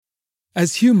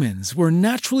As humans, we're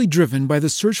naturally driven by the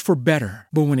search for better.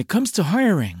 But when it comes to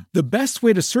hiring, the best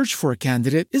way to search for a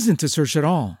candidate isn't to search at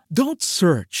all. Don't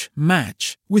search,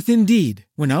 match with Indeed.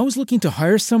 When I was looking to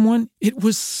hire someone, it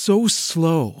was so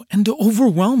slow and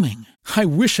overwhelming. I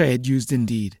wish I had used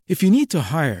Indeed. If you need to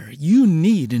hire, you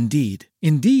need Indeed.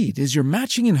 Indeed is your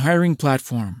matching and hiring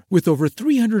platform with over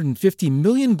 350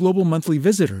 million global monthly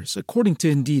visitors, according to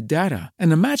Indeed data,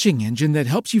 and a matching engine that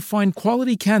helps you find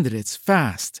quality candidates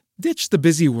fast. Ditch the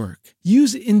busy work.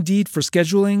 Use Indeed for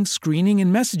scheduling, screening,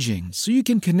 and messaging so you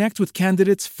can connect with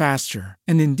candidates faster.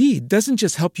 And Indeed doesn't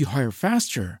just help you hire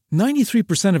faster.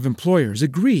 93% of employers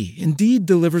agree Indeed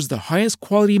delivers the highest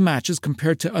quality matches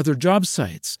compared to other job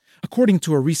sites, according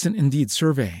to a recent Indeed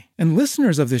survey. And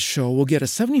listeners of this show will get a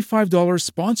 $75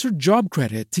 sponsored job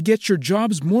credit to get your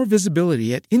jobs more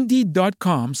visibility at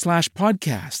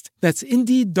Indeed.com/podcast. That's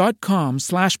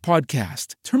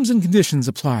Indeed.com/podcast. Terms and conditions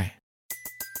apply.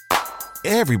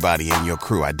 Everybody in your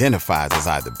crew identifies as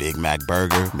either Big Mac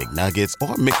Burger, McNuggets,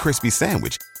 or McCrispy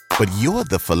Sandwich. But you're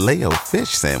the Filet-O-Fish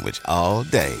Sandwich all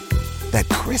day. That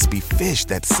crispy fish,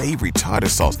 that savory tartar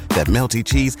sauce, that melty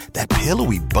cheese, that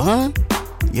pillowy bun.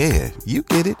 Yeah, you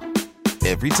get it.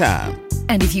 Every time.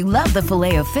 And if you love the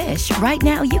Filet-O-Fish, right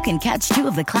now you can catch two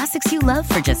of the classics you love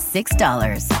for just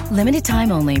 $6. Limited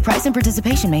time only. Price and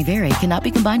participation may vary. Cannot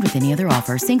be combined with any other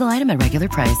offer. Single item at regular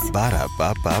price.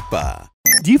 Ba-da-ba-ba-ba.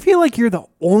 Do you feel like you're the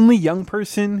only young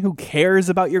person who cares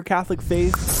about your Catholic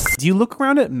faith? Do you look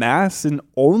around at Mass and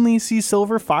only see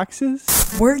silver foxes?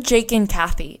 We're Jake and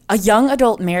Kathy, a young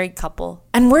adult married couple,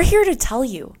 and we're here to tell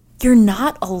you, you're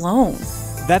not alone.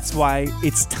 That's why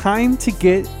it's time to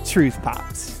get Truth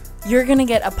Popped. You're going to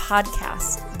get a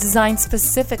podcast designed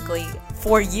specifically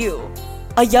for you,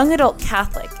 a young adult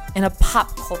Catholic in a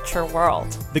pop culture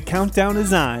world. The countdown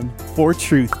is on for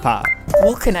Truth Pop.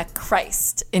 We'll connect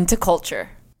Christ into culture.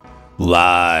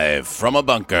 Live from a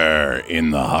bunker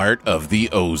in the heart of the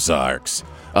Ozarks,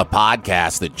 a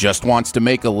podcast that just wants to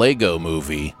make a Lego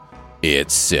movie.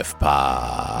 It's Sif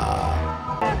Pop.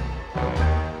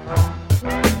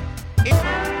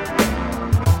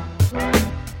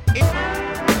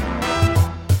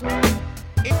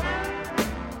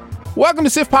 Welcome to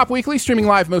Sif Pop Weekly, streaming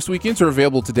live most weekends or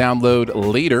available to download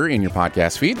later in your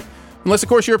podcast feed. Unless, of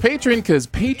course, you're a patron, because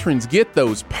patrons get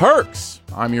those perks.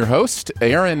 I'm your host,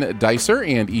 Aaron Dicer,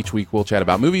 and each week we'll chat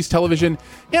about movies, television,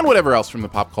 and whatever else from the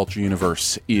pop culture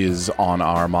universe is on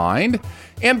our mind.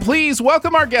 And please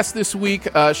welcome our guest this week.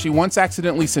 She once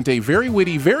accidentally sent a very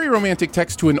witty, very romantic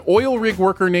text to an oil rig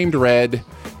worker named Red.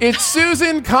 It's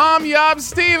Susan Comyob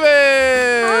Stevens.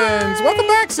 Hi. Welcome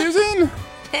back, Susan.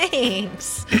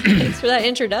 Thanks. Thanks for that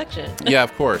introduction. Yeah,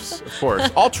 of course. Of course.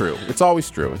 All true. It's always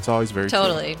true. It's always very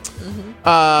totally true.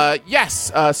 Mm-hmm.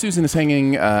 Yes, Susan is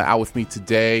hanging out with me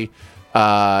today.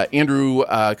 Andrew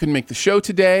couldn't make the show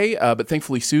today, but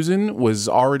thankfully Susan was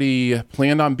already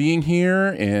planned on being here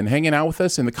and hanging out with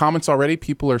us. In the comments already,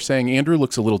 people are saying Andrew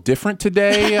looks a little different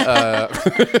today.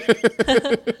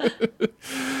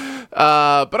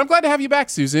 But I'm glad to have you back,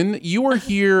 Susan. You were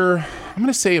here, I'm going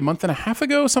to say a month and a half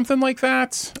ago, something like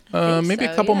that. Maybe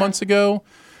a couple months ago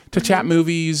to chat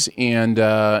movies, and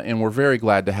we're very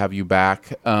glad to have you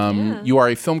back. You are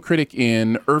a film critic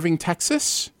in Irving,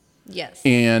 Texas. Yes.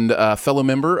 And a fellow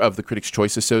member of the Critics'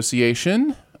 Choice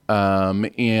Association,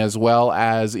 as well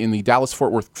as in the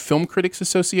Dallas-Fort Worth Film Critics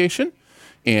Association.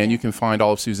 And you can find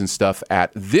all of Susan's stuff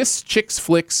at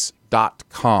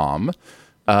thischicksflix.com.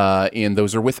 And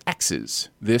those are with X's.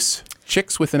 This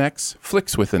chicks with an X,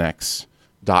 flicks with an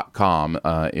X.com,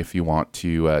 if you want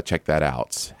to check that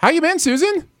out. How you been,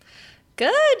 Susan?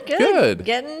 Good.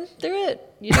 Getting through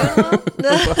it. You doing well?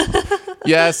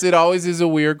 Yes, it always is a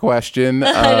weird question.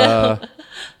 Man,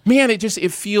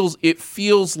 it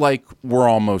feels like we're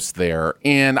almost there.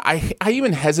 And I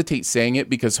even hesitate saying it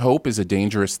because hope is a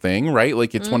dangerous thing, right?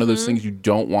 Like it's one of those things you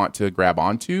don't want to grab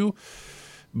onto.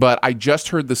 But I just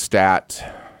heard the stat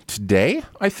today,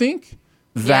 I think,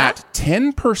 that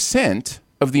 10%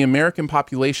 of the American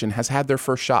population has had their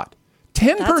first shot.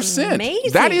 10%. That's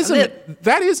amazing.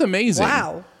 That is amazing.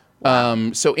 Wow.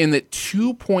 So in that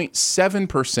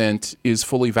 2.7% is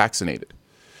fully vaccinated.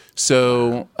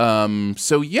 So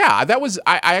yeah, that was,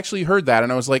 I actually heard that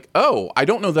and I was like, oh, I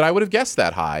don't know that I would have guessed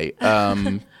that high.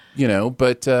 But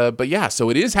yeah, so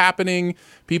it is happening.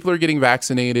 People are getting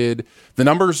vaccinated. The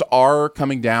numbers are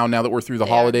coming down now that we're through the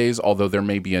holidays, although there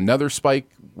may be another spike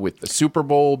with the Super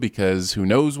Bowl because who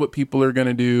knows what people are going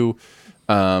to do.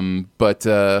 But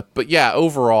yeah,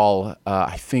 overall,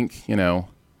 I think,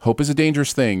 hope is a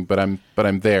dangerous thing, but I'm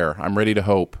there. I'm ready to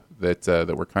hope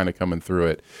that we're kind of coming through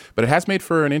it. But it has made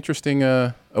for an interesting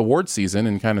award season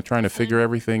and kind of trying to figure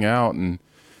everything out and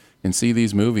see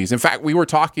these movies. In fact, we were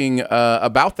talking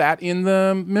about that in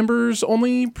the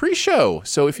members-only pre-show.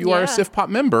 So if you are a Sif Pop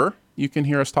member, you can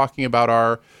hear us talking about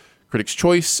our Critics'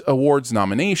 Choice Awards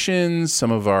nominations,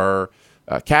 some of our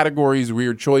categories,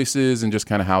 weird choices, and just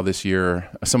kind of how this year,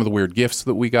 some of the weird gifts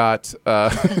that we got.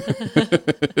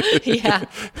 Yeah,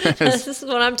 this is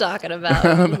what I'm talking about.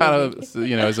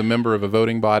 As a member of a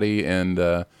voting body and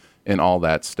all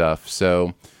that stuff.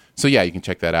 So yeah, you can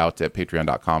check that out at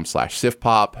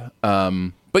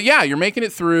patreon.com/sifpop. But yeah, you're making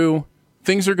it through.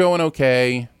 Things are going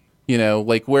okay.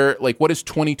 What is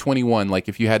 2021? Like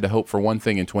if you had to hope for one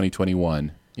thing in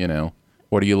 2021,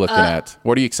 what are you looking at?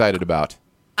 What are you excited about?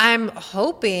 I'm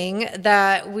hoping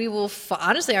that we will.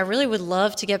 Honestly, I really would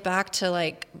love to get back to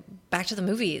the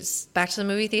movies, back to the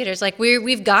movie theaters. Like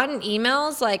we've gotten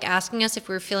emails like asking us if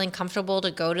we're feeling comfortable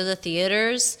to go to the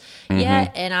theaters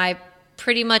yet, and I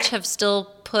pretty much have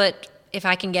still put, if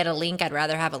I can get a link, I'd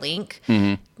rather have a link.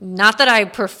 Not that I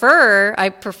prefer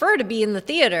to be in the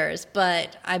theaters,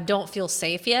 but I don't feel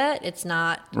safe yet. It's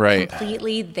not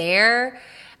completely there.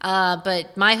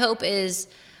 But my hope is,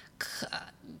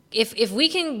 if we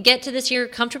can get to this year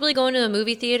comfortably going to a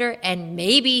movie theater and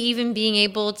maybe even being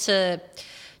able to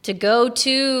go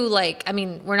to,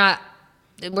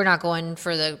 we're not going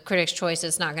for the Critics' Choice.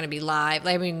 It's not going to be live.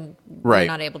 We're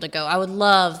not able to go. I would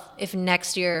love if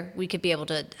next year we could be able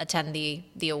to attend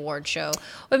the award show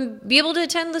and be able to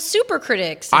attend the Super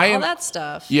Critics and all that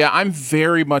stuff. Yeah, I'm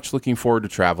very much looking forward to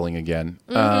traveling again.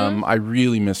 I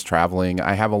really miss traveling.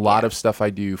 I have a lot of stuff I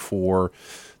do for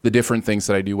the different things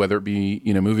that I do, whether it be,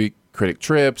 movie critic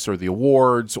trips or the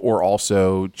awards, or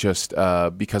also just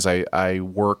because I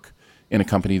work in a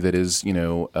company that is,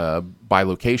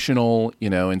 bilocational,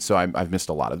 and so I've missed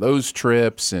a lot of those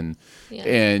trips and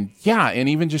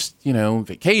even just,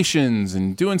 vacations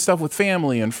and doing stuff with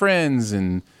family and friends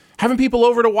and having people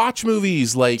over to watch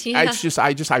movies. I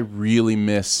really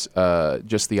miss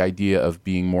just the idea of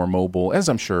being more mobile, as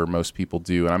I'm sure most people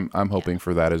do. And I'm hoping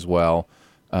for that as well,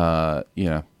 to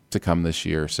come this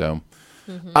year. So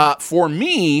for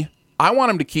me, I want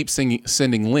them to keep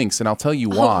sending links, and I'll tell you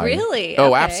why. Oh, really?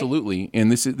 Oh, okay. Absolutely.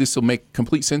 And this will make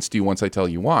complete sense to you once I tell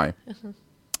you why.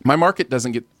 My market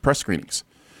doesn't get press screenings.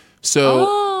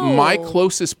 So my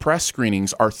closest press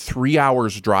screenings are 3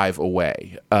 hours drive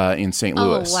away in St.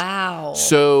 Louis. Oh, wow.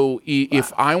 So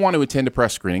if I want to attend a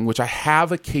press screening, which I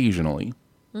have occasionally,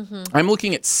 I'm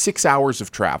looking at 6 hours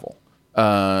of travel.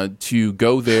 To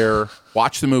go there,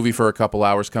 watch the movie for a couple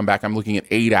hours, come back. I'm looking at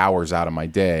 8 hours out of my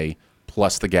day,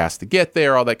 plus the gas to get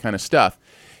there, all that kind of stuff.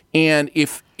 And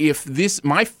if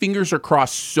my fingers are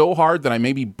crossed so hard that I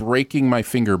may be breaking my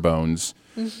finger bones,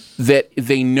 that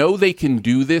they know they can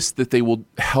do this, that they will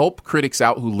help critics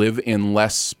out who live in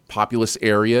less populous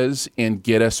areas and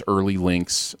get us early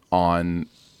links on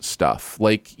stuff.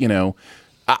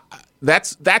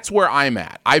 That's where I'm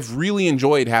at. I've really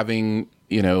enjoyed having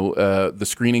the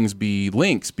screenings be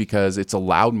links because it's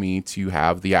allowed me to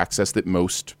have the access that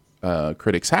most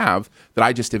critics have that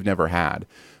I just have never had.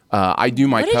 I do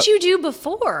my. What did you do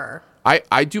before?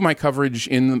 I do my coverage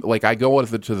in I go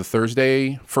to the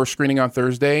Thursday first screening on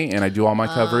Thursday, and I do all my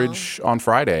coverage on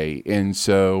Friday, and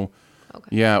so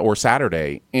or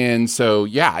Saturday, and so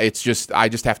it's just I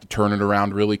just have to turn it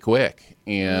around really quick,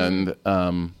 and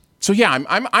I'm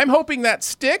hoping that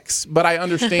sticks, but I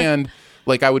understand.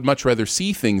 I would much rather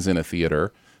see things in a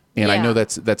theater, and I know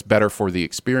that's better for the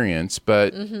experience.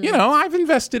 But I've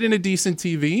invested in a decent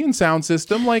TV and sound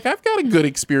system. I've got a good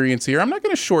experience here. I'm not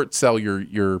going to short sell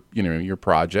your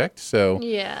project. So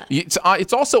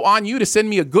it's also on you to send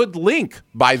me a good link.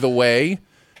 By the way,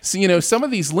 so some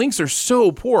of these links are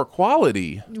so poor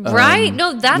quality. Right?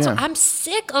 No, that's I'm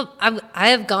sick of. I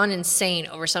have gone insane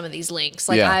over some of these links.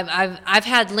 I've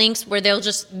had links where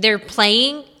they're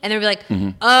playing and they'll be like,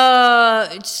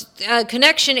 it's a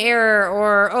connection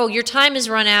error, or your time has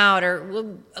run out,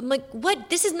 or I'm like,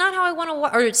 what? This is not how I want to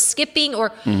watch. Or it's skipping,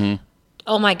 or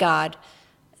oh my god.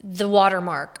 The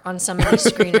watermark on some of these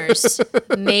screeners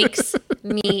makes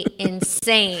me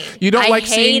insane. You don't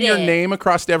seeing your name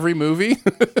across every movie?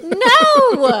 No!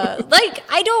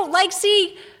 I don't like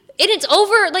seeing... And it's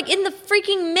over, in the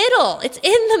freaking middle. It's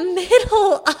in the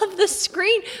middle of the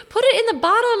screen. Put it in the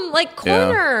bottom,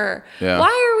 corner. Yeah.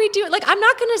 Why are we doing... I'm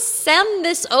not going to send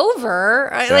this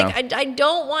over. I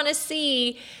don't want to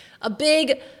see a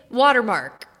big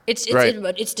watermark. It's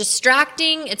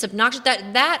distracting. It's obnoxious.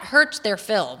 That hurts their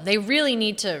film. They really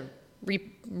need to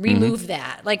remove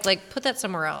that. Like put that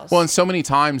somewhere else. Well, and so many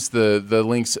times the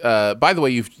links. By the way,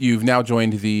 you've now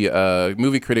joined the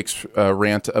movie critics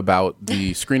rant about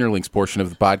the screener links portion of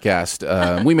the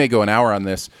podcast. We may go an hour on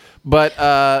this, but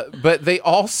they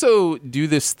also do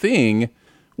this thing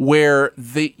where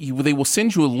they will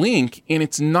send you a link, and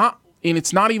it's not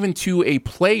even to a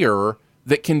player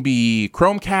that can be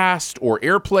Chromecast or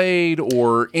AirPlayed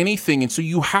or anything. And so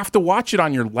you have to watch it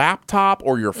on your laptop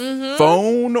or your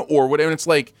phone or whatever. And it's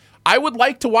like, I would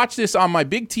like to watch this on my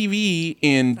big TV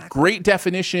in great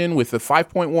definition with a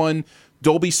 5.1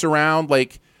 Dolby Surround.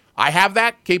 Like, I have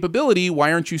that capability.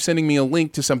 Why aren't you sending me a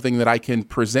link to something that I can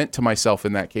present to myself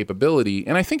in that capability?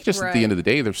 And I think just at the end of the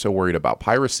day, they're so worried about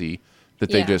piracy that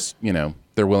they just,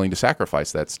 they're willing to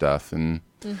sacrifice that stuff. And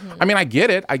I mean, I get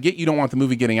it. I get you don't want the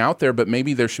movie getting out there, but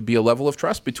maybe there should be a level of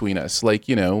trust between us. Like,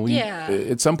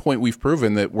 at some point we've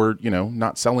proven that we're,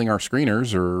 not selling our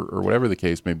screeners or whatever the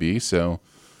case may be. So,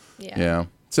 yeah.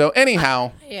 So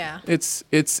anyhow, it's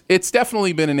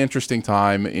definitely been an interesting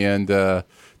time. And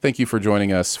thank you for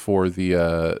joining us for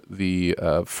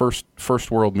the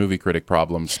first world movie critic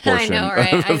problems portion. I know,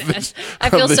 right? I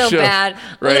feel so show, bad.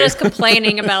 right? Look at us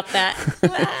complaining about that.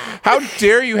 How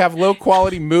dare you have low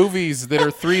quality movies that are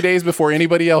 3 days before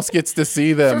anybody else gets to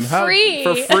see them?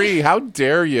 For free. How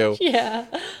dare you? Yeah.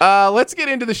 Let's get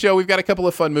into the show. We've got a couple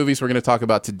of fun movies we're going to talk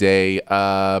about today.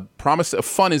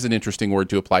 Fun is an interesting word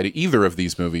to apply to either of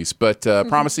these movies, but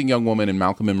Promising Young Woman and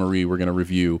Malcolm and Marie we're going to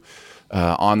review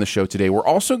on the show today. We're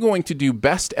also going to do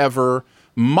best ever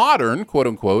modern, quote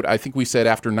unquote, I think we said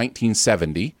after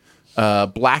 1970,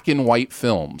 black and white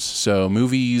films. So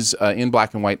movies in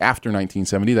black and white after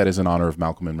 1970. That is in honor of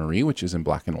Malcolm and Marie, which is in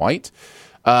black and white.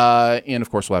 And of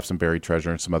course, we'll have some buried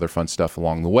treasure and some other fun stuff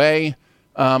along the way.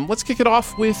 Let's kick it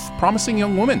off with Promising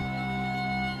Young Woman.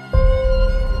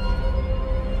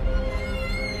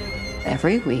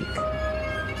 Every week,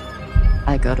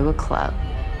 I go to a club.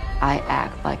 I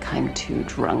act like I'm too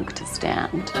drunk to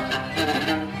stand.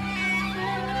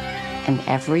 And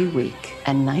every week,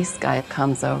 a nice guy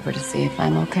comes over to see if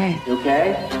I'm okay. You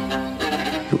okay?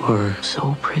 You are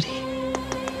so pretty.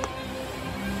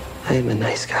 I am a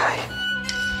nice guy.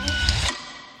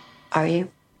 Are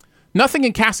you? Nothing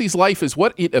in Cassie's life is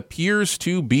what it appears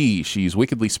to be. She's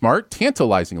wickedly smart,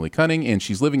 tantalizingly cunning, and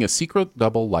she's living a secret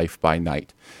double life by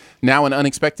night. Now an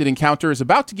unexpected encounter is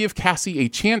about to give Cassie a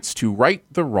chance to right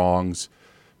the wrongs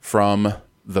from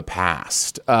the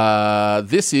past.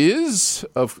 This is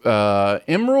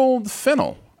Emerald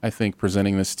Fennell, I think,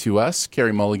 presenting this to us.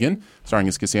 Carey Mulligan, starring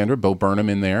as Cassandra. Bo Burnham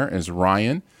in there as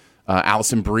Ryan.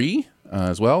 Alison Brie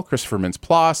as well. Christopher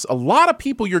Mintz-Plasse. A lot of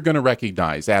people you're going to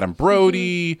recognize. Adam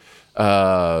Brody.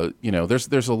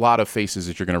 There's a lot of faces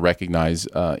that you're going to recognize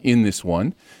in this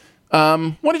one.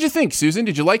 What did you think, Susan?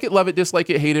 Did you like it, love it, dislike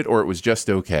it, hate it, or it was just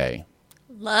okay?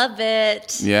 Love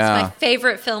it. Yeah. It's my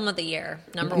favorite film of the year.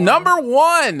 Number one.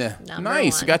 Number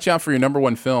Nice. one. Got you out for your number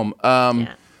one film. I'm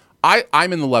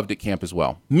in the loved it camp as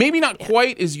well. Maybe not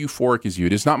quite as euphoric as you.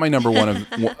 It is not my number one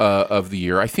of the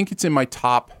year. I think it's in my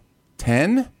top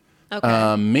 10.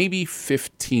 Okay. Maybe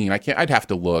 15. I'd have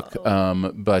to look.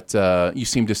 But you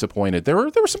seem disappointed. There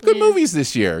were some good movies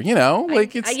this year,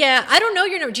 I don't know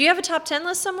your number. Do you have a top 10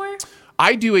 list somewhere?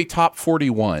 I do a top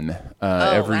 41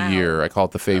 every year. I call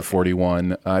it the Fave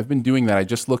 41. I've been doing that. I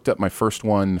just looked up my first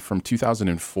one from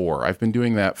 2004. I've been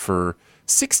doing that for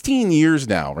 16 years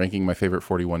now, ranking my favorite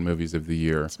 41 movies of the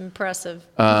year. It's impressive.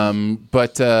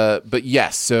 But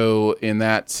yes, so in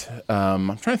that,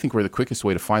 I'm trying to think where the quickest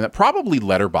way to find that. Probably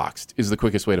Letterboxd is the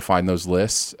quickest way to find those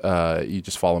lists. You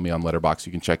just follow me on Letterboxd.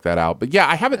 You can check that out. But yeah,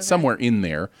 I have it somewhere in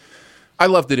there. I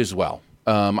loved it as well.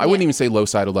 I wouldn't even say low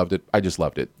side. I loved it. I just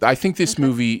loved it. I think this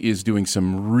movie is doing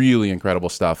some really incredible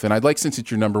stuff. And I'd like, since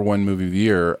it's your number one movie of the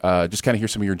year, just kind of hear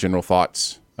some of your general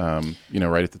thoughts,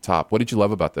 right at the top. What did you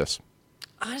love about this?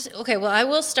 Honestly, okay, well, I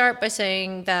will start by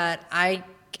saying that I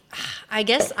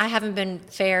guess I haven't been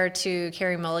fair to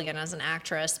Carey Mulligan as an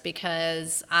actress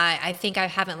because I think I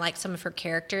haven't liked some of her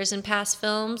characters in past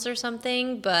films or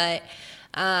something, but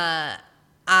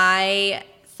I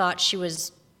thought she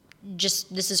was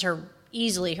this is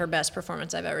easily her best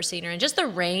performance I've ever seen her. And just the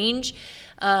range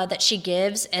that she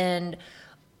gives and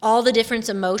all the different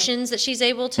emotions that she's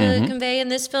able to convey in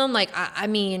this film. Like, I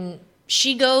mean,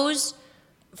 she goes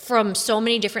from so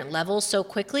many different levels so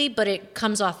quickly, but it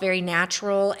comes off very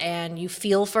natural and you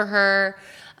feel for her.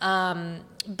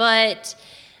 But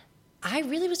I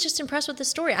really was just impressed with the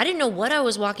story. I didn't know what I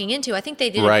was walking into. I think they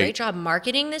did a great job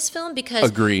marketing this film because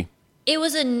Agree. It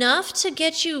was enough to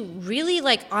get you really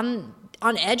like on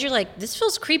on edge. You're like, this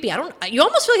feels creepy. You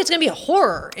almost feel like it's going to be a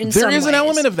horror in some There ways. is an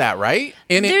element of that, right?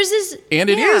 And it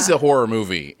is a horror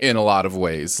movie in a lot of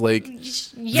ways. Like,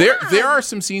 there are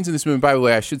some scenes in this movie. By the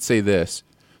way, I should say this.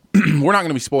 We're not going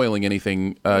to be spoiling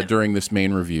anything during this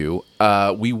main review.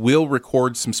 We will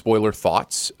record some spoiler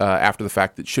thoughts after the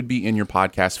fact that should be in your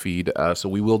podcast feed. So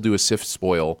we will do a SIF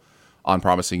spoil on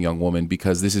Promising Young Woman,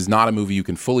 because this is not a movie you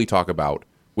can fully talk about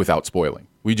without spoiling.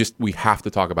 We have to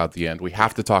talk about the end. We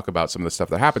have to talk about some of the stuff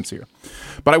that happens here.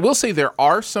 But I will say there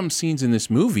are some scenes in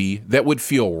this movie that would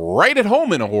feel right at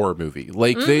home in a horror movie.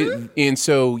 Like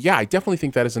I definitely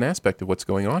think that is an aspect of what's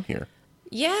going on here.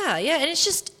 Yeah, and it's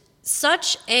just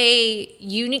such a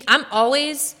unique. I'm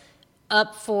always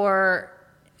up for.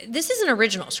 This is an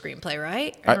original screenplay,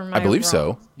 right? I believe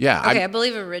so. Yeah. Okay, I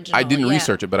believe original. I didn't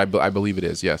research it, but I believe it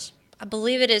is. Yes. I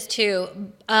believe it is too.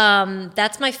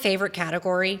 That's my favorite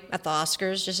category at the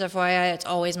Oscars. Just FYI, it's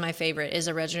always my favorite is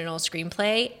original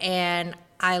screenplay, and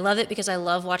I love it because I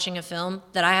love watching a film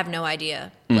that I have no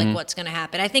idea like what's going to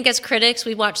happen. I think as critics,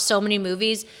 we watch so many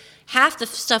movies. Half the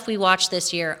stuff we watched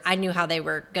this year, I knew how they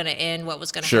were going to end, what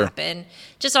was going to happen.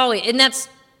 Just always, and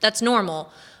that's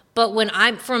normal. But when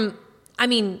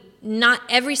not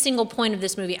every single point of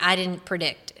this movie I didn't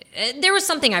predict. There was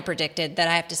something I predicted that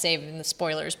I have to save in the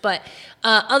spoilers. But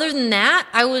other than that,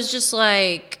 I was just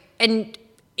like, and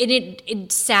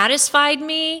it satisfied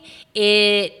me.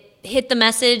 It hit the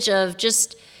message of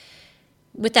just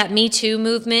with that Me Too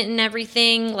movement and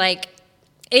everything. Like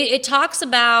it talks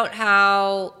about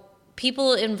how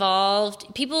people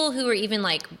who are even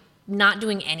like not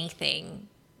doing anything,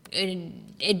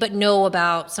 but know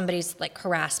about somebody's like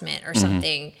harassment or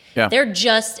something. Yeah. They're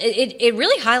just, it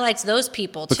really highlights those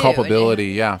people too. The culpability,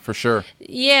 yeah, for sure.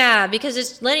 Yeah, because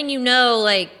it's letting you know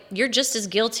like you're just as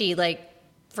guilty like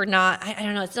for not, I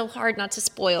don't know, it's so hard not to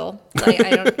spoil. Like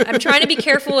I'm trying to be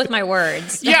careful with my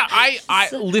words. Yeah, I'm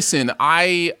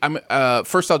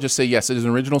first I'll just say yes, it is an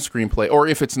original screenplay, or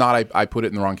if it's not, I put it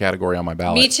in the wrong category on my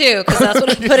ballot. Me too, because that's what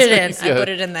I put it in. I put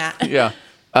it in that.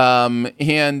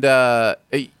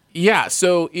 Yeah.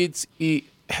 So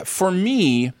for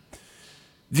me,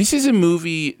 this is a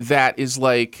movie that is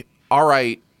like, all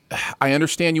right, I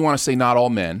understand you want to say not all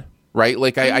men, right?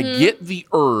 Like I get the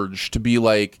urge to be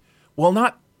like, well,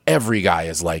 not every guy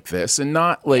is like this, and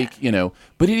not like,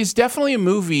 but it is definitely a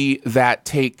movie that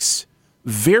takes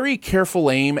very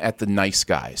careful aim at the nice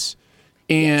guys.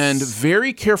 And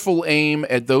very careful aim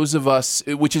at those of us,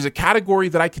 which is a category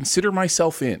that I consider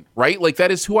myself in, right? Like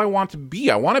that is who I want to be.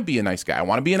 I want to be a nice guy. I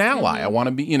want to be an ally. I want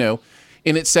to be,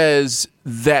 and it says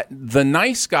that the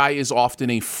nice guy is often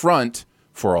a front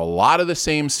for a lot of the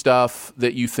same stuff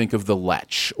that you think of the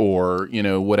lech or,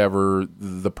 whatever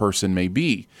the person may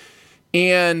be.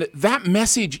 And that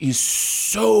message is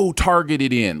so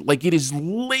targeted in, like it is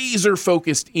laser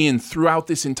focused in throughout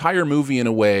this entire movie in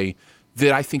a way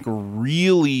that I think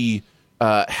really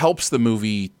helps the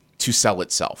movie to sell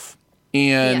itself.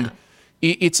 And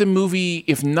it's a movie,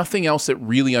 if nothing else, that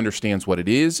really understands what it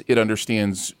is. It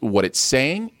understands what it's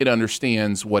saying. It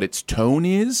understands what its tone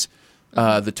is.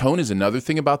 The tone is another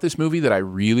thing about this movie that I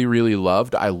really, really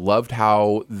loved. I loved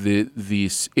how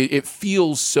it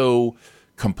feels so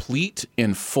complete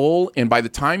and full. And by the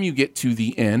time you get to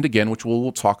the end, again, which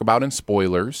we'll talk about in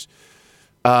spoilers,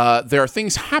 there are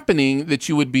things happening that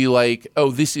you would be like, oh,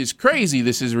 this is crazy,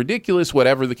 this is ridiculous,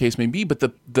 whatever the case may be. But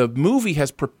the movie has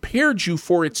prepared you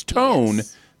for its tone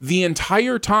the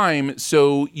entire time,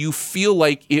 so you feel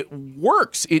like it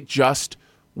works. It just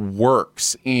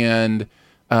works. And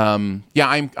I'm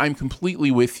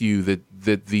completely with you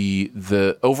that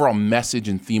the overall message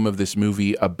and theme of this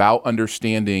movie about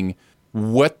understanding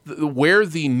where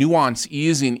the nuance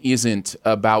is and isn't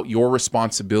about your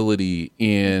responsibility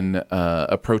in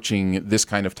approaching this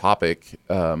kind of topic,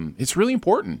 it's really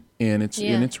important, and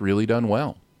it's really done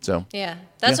well. So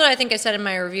that's what I think I said in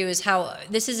my review, is how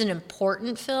this is an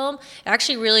important film. It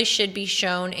actually really should be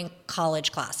shown in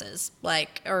college classes,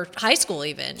 or high school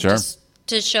even, just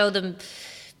to show them.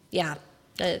 Yeah,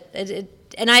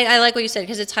 and I like what you said,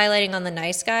 because it's highlighting on the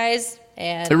nice guys.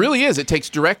 And it really is. It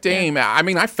takes direct aim. I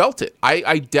mean, I felt it.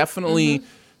 I definitely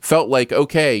felt like,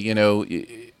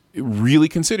 okay, really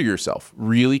consider yourself.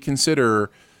 Really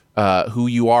consider who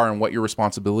you are and what your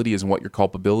responsibility is and what your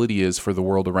culpability is for the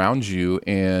world around you.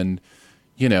 And,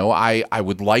 I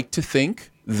would like to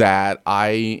think that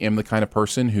I am the kind of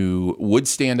person who would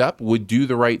stand up, would do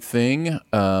the right thing,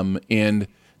 and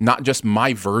not just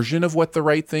my version of what the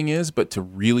right thing is, but to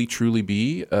really, truly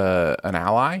be an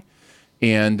ally.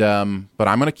 And but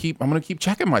I'm gonna keep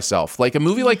checking myself. Like a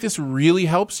movie like this really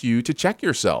helps you to check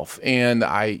yourself, and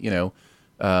I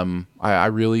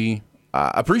really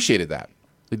appreciated that.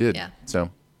 They did. Yeah.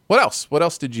 So what else? What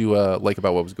else did you like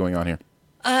about what was going on here?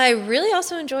 I really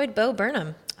also enjoyed Bo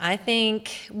Burnham. I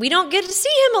think we don't get to see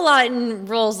him a lot in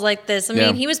roles like this. I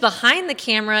mean, he was behind the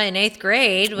camera in 8th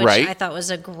grade, which I thought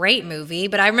was a great movie.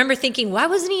 But I remember thinking, why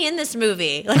wasn't he in this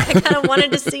movie? Like, I kind of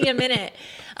wanted to see him in it.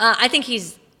 I think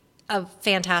he's a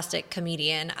fantastic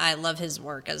comedian. I love his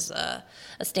work as a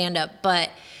stand-up. But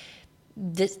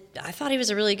I thought he was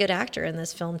a really good actor in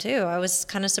this film, too. I was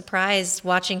kind of surprised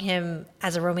watching him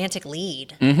as a romantic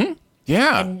lead. Mm-hmm.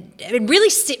 Yeah. And really,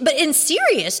 but in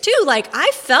serious too. Like, I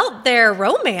felt their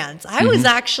romance. I was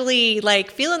actually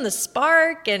like feeling the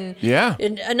spark and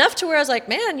enough to where I was like,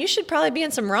 man, you should probably be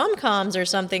in some rom-coms or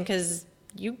something because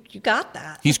you got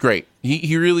that. He's great.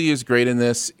 He really is great in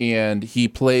this, and he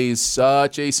plays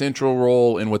such a central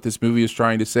role in what this movie is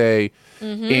trying to say.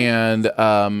 And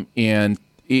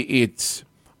it's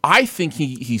I think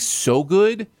he's so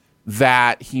good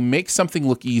that he makes something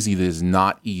look easy that is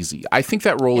not easy. I think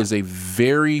that role is a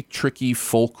very tricky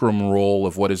fulcrum role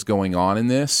of what is going on in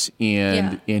this,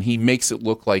 and he makes it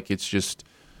look like it's just,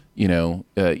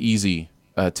 easy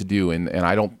to do, and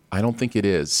I don't think it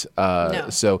is. No.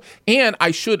 So, and I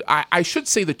should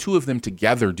say the two of them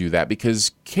together do that,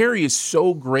 because Carrie is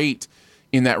so great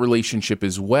in that relationship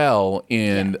as well,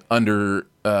 in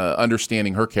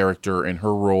understanding her character and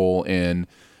her role and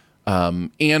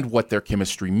what their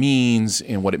chemistry means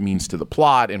and what it means to the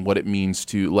plot and what it means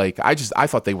to, like, I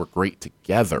thought they were great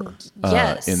together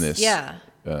in this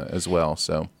as well.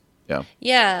 So, yeah.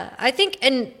 Yeah, I think,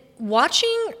 and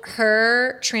watching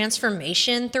her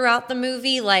transformation throughout the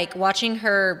movie, like watching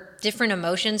her different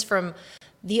emotions from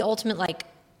the ultimate, like,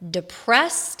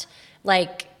 depressed,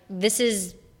 like, this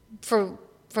is from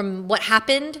what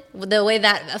happened, the way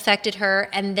that affected her,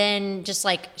 and then just,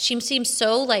 like, she seems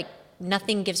so, like,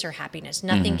 nothing gives her happiness.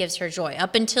 Nothing gives her joy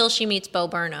up until she meets Bo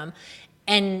Burnham.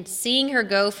 And seeing her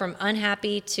go from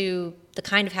unhappy to the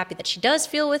kind of happy that she does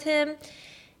feel with him,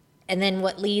 and then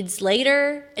what leads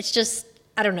later, it's just,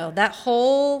 I don't know, that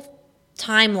whole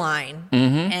timeline.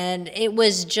 And it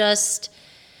was just,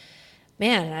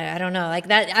 man, I don't know, like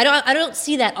that. I don't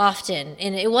see that often.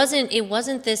 And it wasn't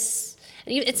this,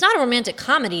 it's not a romantic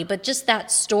comedy, but just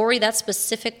that story, that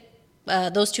specific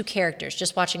those two characters,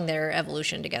 just watching their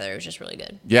evolution together, was just really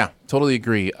good. Yeah, totally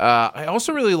agree. I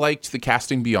also really liked the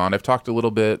casting beyond. I've talked a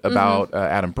little bit about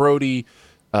Adam Brody,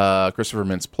 Christopher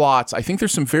Mintz-Plasse. I think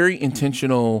there's some very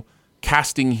intentional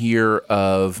casting here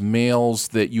of males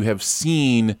that you have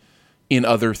seen in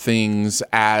other things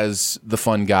as the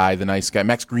fun guy, the nice guy.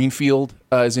 Max Greenfield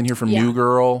is in here from New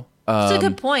Girl. That's a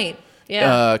good point.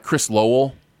 Yeah. Chris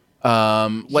Lowell.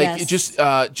 Just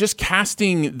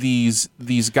casting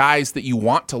these guys that you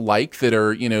want to like, that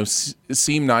are,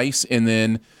 seem nice, and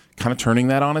then kind of turning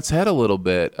that on its head a little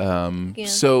bit.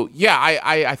 So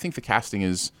I think the casting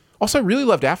is also, I really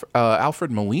loved Alfred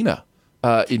Molina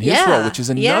in his role, which is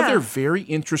another very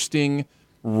interesting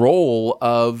role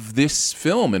of this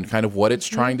film and kind of what it's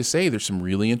trying to say. There's some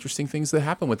really interesting things that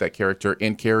happen with that character,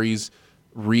 and Carrie's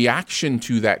reaction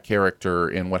to that character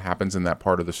and what happens in that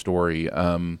part of the story.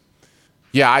 I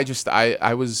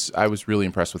was really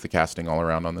impressed with the casting all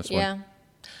around on this one. Yeah.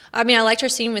 I mean, I liked her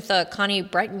scene with Connie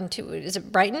Britton too. Is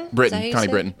it Brighton? Connie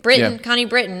Britton. Yeah. Connie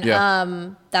Britton.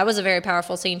 Yeah. That was a very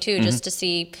powerful scene too, just to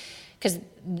see, because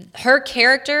her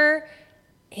character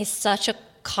is such a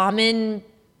common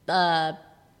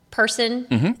person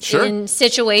in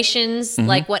situations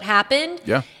like what happened.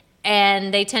 Yeah.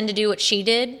 And they tend to do what she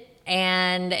did.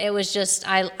 And it was just,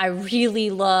 I really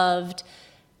loved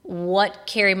what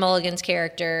Carey Mulligan's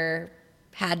character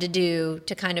had to do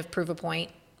to kind of prove a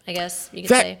point, I guess you could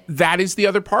say. That is the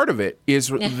other part of it, is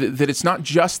that it's not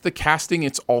just the casting,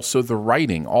 it's also the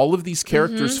writing. All of these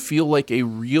characters feel like a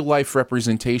real-life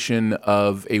representation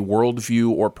of a worldview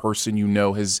or person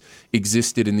has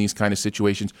existed in these kind of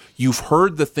situations. You've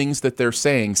heard the things that they're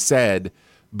saying said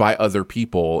by other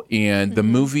people, and the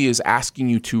movie is asking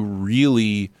you to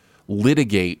really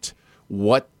litigate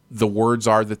what the words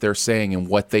are that they're saying and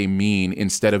what they mean,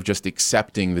 instead of just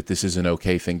accepting that this is an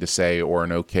okay thing to say or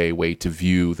an okay way to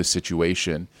view the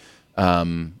situation.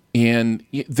 And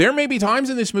there may be times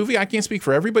in this movie, I can't speak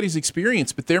for everybody's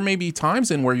experience, but there may be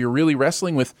times in where you're really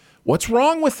wrestling with what's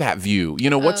wrong with that view.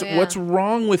 What's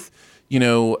wrong with,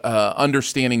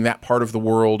 understanding that part of the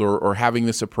world or having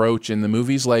this approach. And the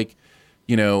movie's like,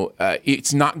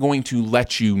 it's not going to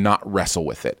let you not wrestle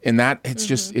with it. And that it's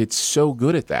just, it's so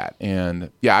good at that.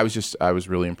 And I was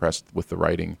really impressed with the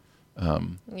writing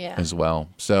as well.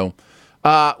 So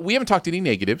we haven't talked any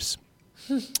negatives.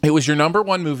 It was your number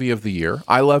one movie of the year.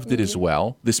 I loved it as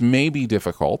well. This may be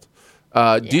difficult.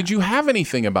 Did you have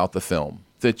anything about the film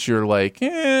that you're like,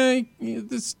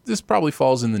 this probably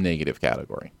falls in the negative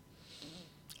category?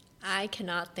 I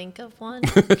cannot think of one.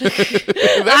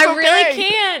 I really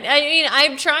can't. I mean,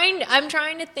 I'm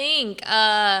trying to think.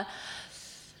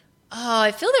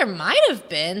 I feel there might have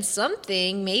been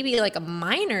something, maybe like a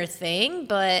minor thing,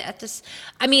 but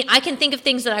I can think of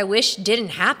things that I wish didn't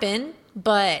happen,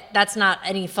 but that's not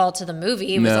any fault of the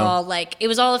movie. It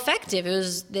was all effective.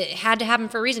 It had to happen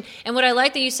for a reason. And what I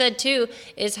like that you said too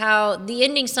is how the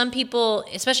ending, some people,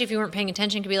 especially if you weren't paying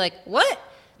attention, could be like, what?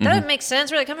 That doesn't make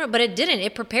sense where that comes from, but it didn't.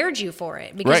 It prepared you for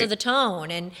it because of the tone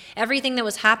and everything that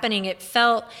was happening. It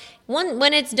felt,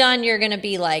 when it's done, you're going to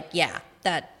be like, yeah,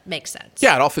 that makes sense.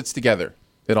 Yeah, it all fits together.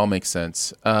 It all makes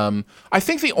sense. I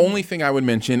think the only thing I would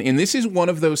mention, and this is one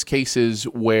of those cases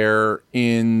where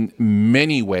in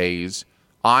many ways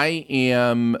I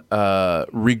am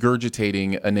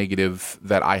regurgitating a negative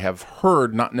that I have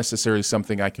heard, not necessarily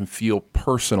something I can feel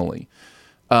personally.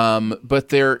 But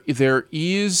there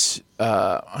is,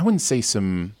 I wouldn't say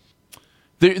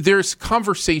there's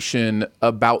conversation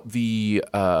about the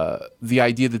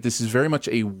idea that this is very much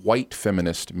a white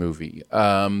feminist movie,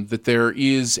 that there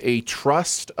is a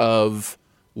trust of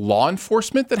law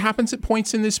enforcement that happens at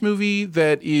points in this movie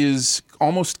that is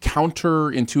almost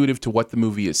counterintuitive to what the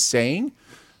movie is saying.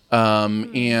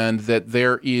 And that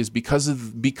there is, because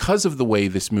of the way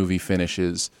this movie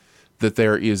finishes, that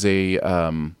there is a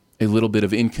little bit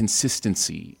of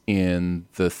inconsistency in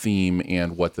the theme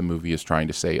and what the movie is trying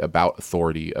to say about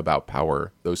authority, about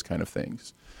power, those kind of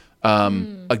things.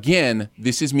 Again,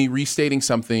 this is me restating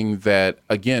something that,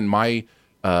 again, my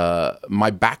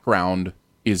background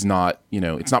is not,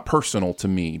 it's not personal to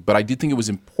me, but I did think it was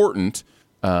important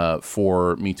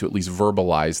for me to at least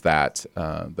verbalize that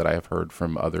I have heard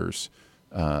from others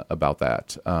about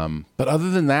that. But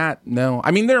other than that, no. I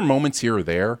mean, there are moments here or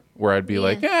there where I'd be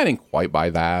like, I didn't quite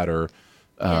buy that, or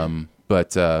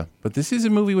but this is a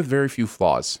movie with very few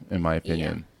flaws, in my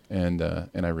opinion, and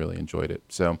I really enjoyed it.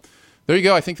 So there you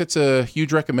go. I think that's a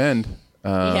huge recommend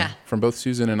from both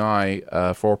Susan and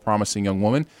I for Promising Young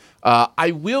Woman.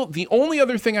 The only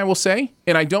other thing I will say,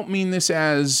 and I don't mean this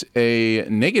as a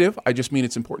negative, I just mean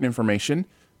it's important information,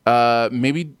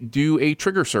 maybe do a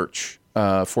trigger search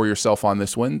for yourself on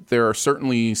this one. There are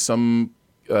certainly some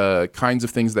kinds of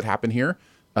things that happen here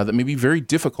that may be very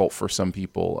difficult for some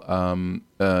people,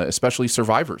 especially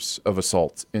survivors of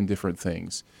assault and different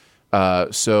things. I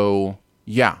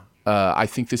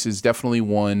think this is definitely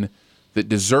one that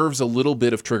deserves a little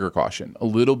bit of trigger caution, a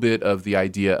little bit of the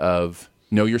idea of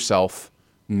know yourself,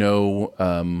 know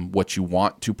what you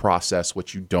want to process,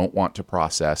 what you don't want to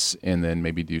process, and then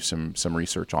maybe do some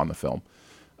research on the film.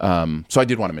 So I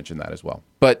did want to mention that as well.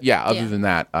 But other than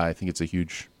that, I think it's a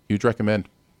huge recommend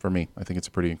for me. I think it's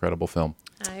a pretty incredible film.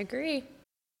 I agree.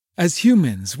 As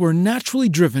humans, we're naturally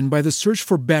driven by the search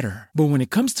for better. But when it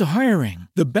comes to hiring,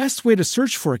 the best way to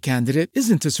search for a candidate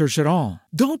isn't to search at all.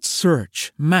 Don't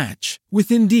search, match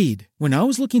with Indeed. When I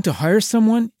was looking to hire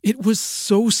someone, it was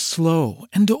so slow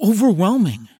and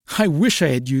overwhelming. I wish I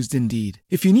had used Indeed.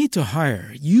 If you need to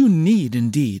hire, you need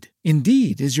Indeed.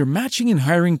 Indeed is your matching and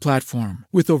hiring platform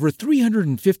with over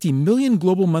 350 million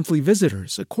global monthly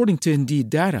visitors, according to Indeed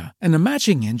data, and a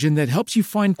matching engine that helps you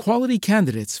find quality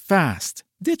candidates fast.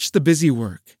 Ditch the busy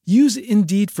work. Use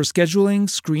Indeed for scheduling,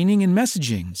 screening, and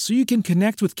messaging so you can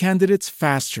connect with candidates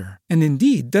faster. And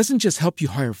Indeed doesn't just help you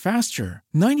hire faster.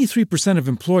 93% of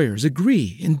employers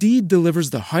agree Indeed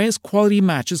delivers the highest quality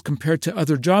matches compared to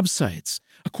other job sites,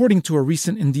 according to a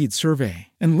recent Indeed survey.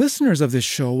 And listeners of this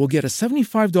show will get a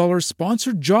 $75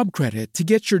 sponsored job credit to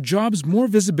get your jobs more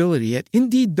visibility at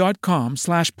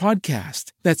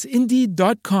Indeed.com/podcast. That's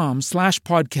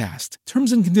Indeed.com/podcast.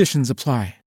 Terms and conditions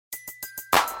apply.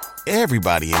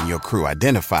 Everybody in your crew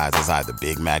identifies as either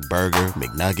Big Mac Burger,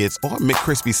 McNuggets, or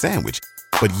McCrispy Sandwich.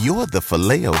 But you're the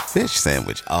Filet-O-Fish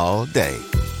Sandwich all day.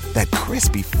 That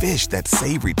crispy fish, that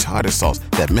savory tartar sauce,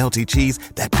 that melty cheese,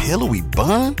 that pillowy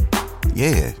bun.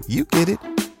 Yeah, you get it.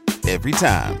 Every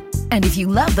time. And if you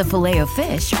love the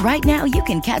Filet-O-Fish, right now you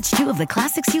can catch two of the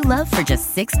classics you love for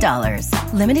just $6.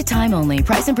 Limited time only.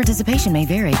 Price and participation may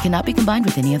vary. Cannot be combined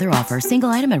with any other offer. Single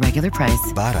item at regular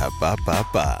price.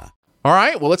 Ba-da-ba-ba-ba. All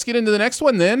right, well, let's get into the next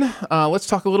one then. Let's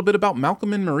talk a little bit about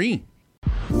Malcolm and Marie.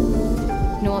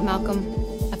 You know what, Malcolm?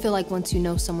 I feel like once you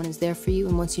know someone is there for you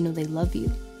and once you know they love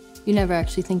you, you never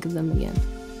actually think of them again.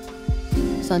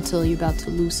 It's until you're about to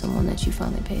lose someone that you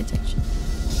finally pay attention.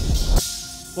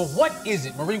 Well, what is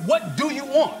it, Marie? What do you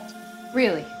want?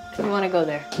 Really? Do you want to go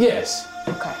there? Yes.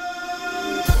 Okay.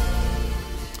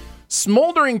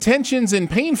 Smoldering tensions and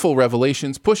painful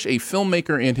revelations push a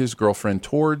filmmaker and his girlfriend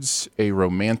towards a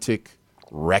romantic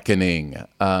Reckoning.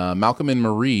 Malcolm and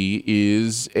Marie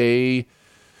is a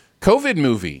COVID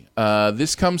movie.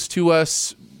 This comes to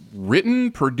us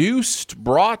written, produced,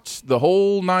 brought the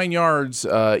whole 9 yards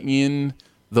in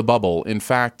the bubble. In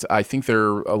fact, I think there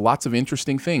are lots of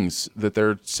interesting things that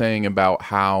they're saying about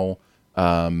how,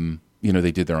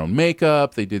 they did their own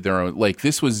makeup. They did their own,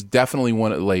 this was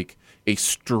definitely a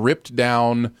stripped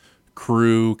down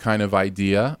crew kind of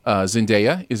idea.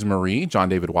 Zendaya is Marie. John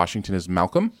David Washington is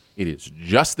Malcolm. It is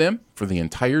just them for the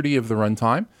entirety of the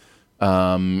runtime.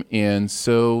 And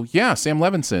so, Sam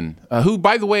Levinson, who,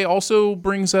 by the way, also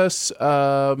brings us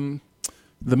the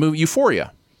movie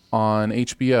Euphoria on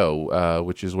HBO,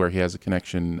 which is where he has a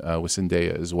connection with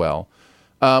Zendaya as well.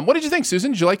 What did you think,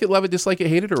 Susan? Did you like it, love it, dislike it,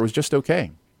 hate it, or it was just okay?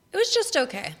 It was just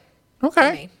okay.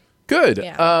 Okay. Good.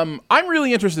 Yeah. I'm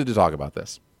really interested to talk about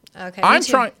this. Okay.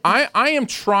 I am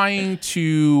trying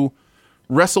to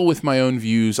wrestle with my own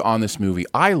views on this movie.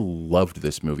 I loved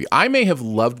this movie. I may have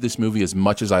loved this movie as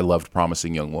much as I loved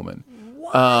Promising Young Woman.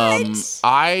 What?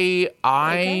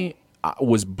 I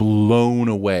was blown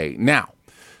away. Now,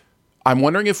 I'm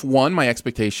wondering if, one, my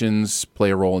expectations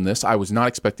play a role in this. I was not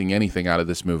expecting anything out of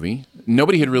this movie.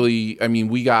 Nobody had really,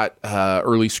 we got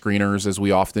early screeners, as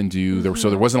we often do, so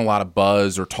there wasn't a lot of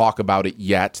buzz or talk about it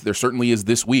yet. There certainly is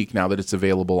this week, now that it's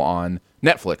available on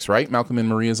Netflix, right? Malcolm and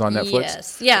Marie is on Netflix?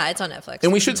 Yes. Yeah, it's on Netflix.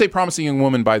 And we should say Promising Young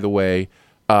Woman, by the way,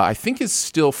 I think is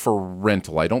still for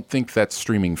rental. I don't think that's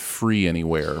streaming free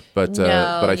anywhere, but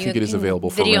I think it is available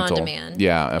for rental. Video on demand.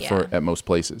 Yeah. At most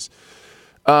places.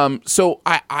 So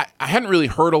I hadn't really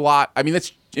heard a lot.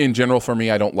 That's in general for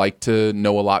me. I don't like to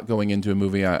know a lot going into a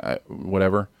movie,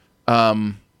 whatever.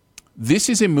 This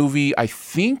is a movie, I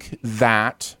think,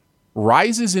 that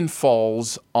rises and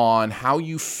falls on how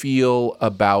you feel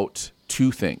about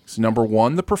two things. Number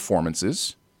one, the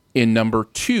performances, and number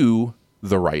two,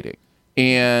 the writing.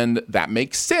 And that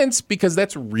makes sense because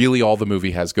that's really all the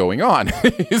movie has going on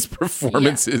is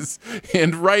performances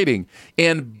and writing.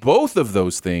 And both of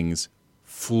those things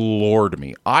floored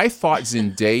me. I thought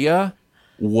Zendaya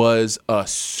was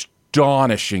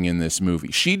astonishing in this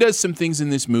movie. She does some things in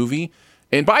this movie.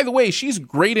 And by the way, she's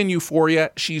great in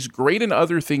Euphoria. She's great in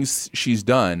other things she's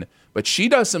done. But she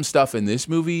does some stuff in this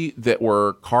movie that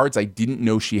were cards I didn't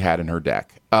know she had in her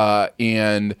deck.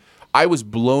 And I was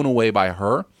blown away by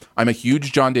her. I'm a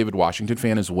huge John David Washington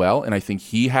fan as well, and I think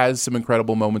he has some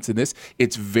incredible moments in this.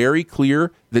 It's very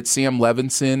clear that Sam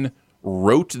Levinson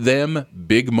wrote them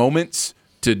big moments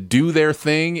to do their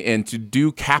thing and to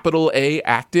do capital A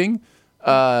acting.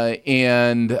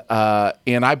 And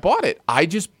I bought it. I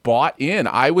just bought in.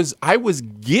 I was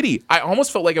giddy. I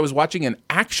almost felt like I was watching an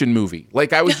action movie.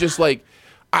 Like I was just like,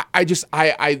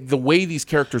 the way these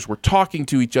characters were talking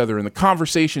to each other and the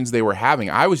conversations they were having,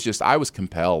 I was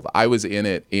compelled. I was in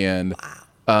it. And,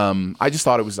 I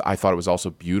thought it was also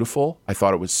beautiful. I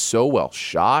thought it was so well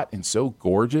shot and so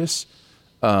gorgeous.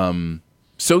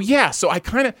 So I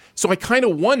kind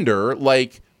of wonder,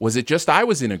 was it just I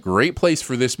was in a great place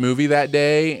for this movie that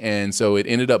day, and so it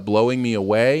ended up blowing me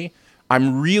away?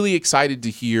 I'm really excited to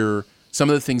hear some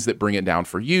of the things that bring it down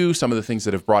for you, some of the things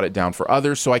that have brought it down for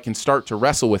others, so I can start to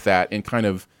wrestle with that and kind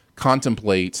of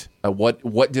contemplate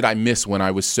what did I miss when I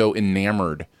was so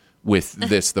enamored with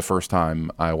this the first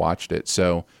time I watched it.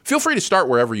 So feel free to start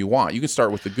wherever you want. You can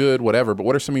start with the good, whatever, but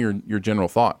what are some of your general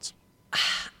thoughts?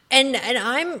 And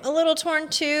I'm a little torn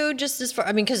too, just as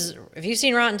far, because if you've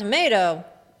seen Rotten Tomato,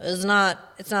 it's not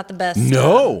the best.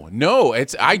 No.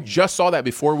 I just saw that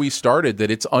before we started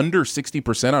that it's under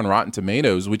 60% on Rotten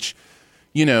Tomatoes, which,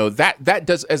 that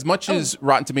does as much as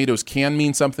Rotten Tomatoes can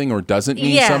mean something or doesn't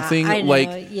mean something. I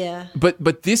know,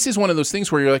 But this is one of those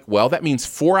things where you're like, well, that means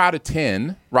 4 out of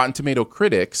 10 Rotten Tomato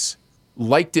critics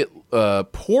liked it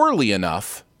poorly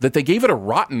enough that they gave it a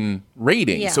rotten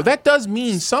rating. So that does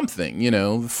mean something, when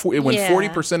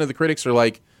 40% of the critics are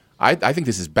like, I think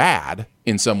this is bad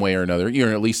in some way or another,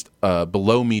 at least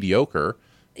below mediocre.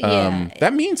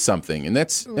 That means something, and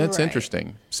that's right.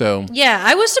 Interesting. So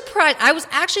I was surprised. I was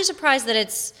actually surprised that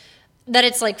it's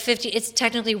like 50. It's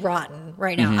technically rotten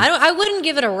right now. Mm-hmm. I wouldn't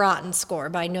give it a rotten score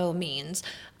by no means.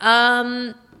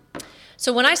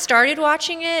 So when I started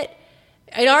watching it,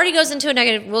 it already goes into a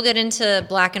negative. We'll get into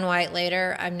black and white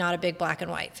later. I'm not a big black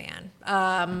and white fan,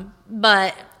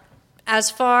 but as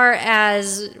far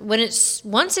as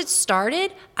once it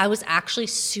started, I was actually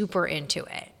super into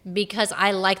it because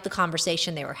I liked the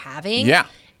conversation they were having. Yeah.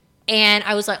 And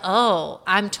I was like, oh,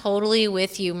 I'm totally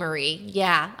with you, Marie.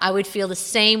 Yeah, I would feel the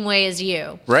same way as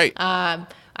you. Right.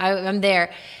 I'm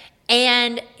there.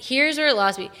 And here's where it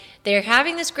lost me. They're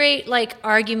having this great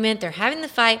argument. They're having the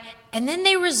fight. And then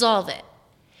they resolve it.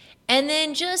 And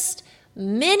then just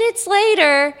minutes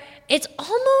later, it's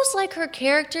almost like her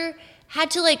character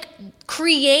had to like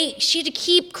she had to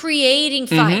keep creating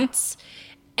fights.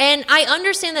 And I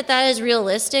understand that is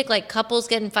realistic, like couples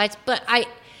get in fights, but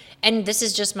and this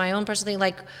is just my own personal thing,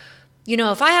 like, you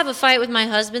know, if I have a fight with my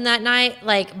husband that night,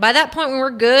 like by that point when we're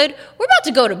good, we're about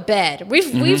to go to bed.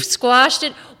 We've squashed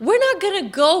it. We're not going to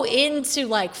go into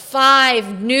like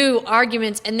 5 new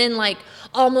arguments and then like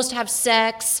almost have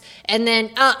sex and then,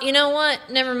 you know what?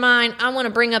 Never mind. I want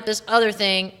to bring up this other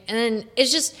thing. And then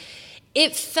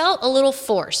it felt a little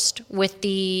forced with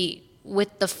the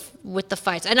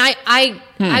fights. And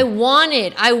I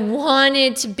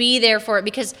wanted to be there for it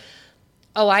because,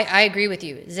 I agree with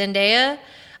you. Zendaya,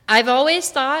 I've always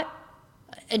thought,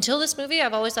 until this movie,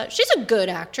 she's a good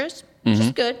actress.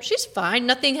 She's good. She's fine.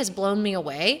 Nothing has blown me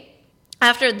away.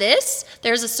 After this,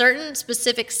 there's a certain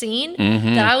specific scene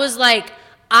that I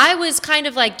was kind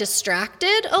of like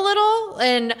distracted a little.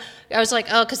 And I was like,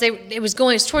 because it was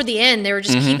toward the end. They were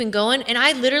just keeping going. And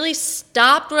I literally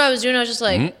stopped what I was doing. I was just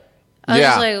like,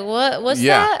 what's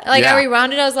that? Like, I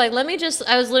rewound it. I was like,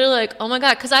 I was literally like, oh my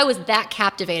God. Because I was that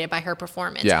captivated by her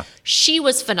performance. Yeah. She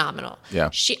was phenomenal. Yeah.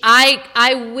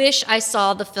 I wish I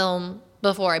saw the film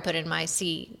before I put in my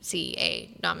CA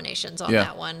nominations on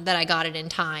that one, that I got it in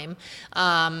time.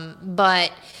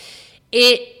 But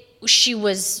she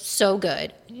was so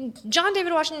good. John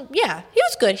David Washington, he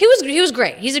was good. He was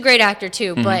great. He's a great actor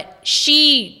too. But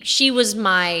she's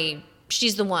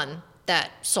the one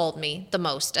that sold me the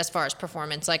most as far as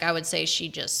performance. Like, I would say she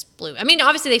just blew. I mean,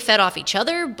 obviously they fed off each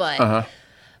other, but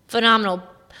phenomenal.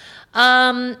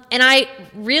 And I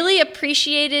really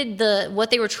appreciated what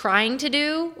they were trying to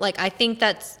do. Like, I think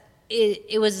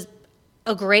it was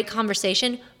a great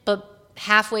conversation, but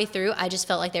halfway through, I just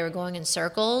felt like they were going in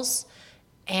circles,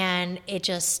 and it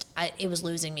was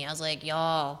losing me. I was like,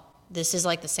 y'all, this is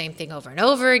like the same thing over and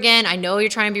over again. I know you're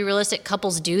trying to be realistic.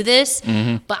 Couples do this,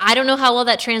 but I don't know how well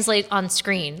that translates on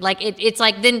screen. Like, it's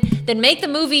like, then make the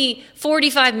movie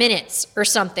 45 minutes or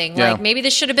something. Yeah. Like, maybe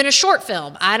this should have been a short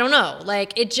film. I don't know.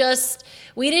 Like,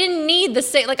 we didn't need the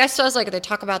same. Like, I was like, they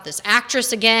talk about this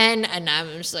actress again, and I'm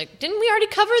just like, didn't we already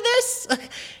cover this?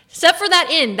 Except for that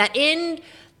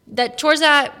towards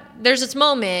that, there's this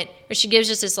moment where she gives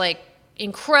just this like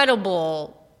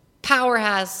incredible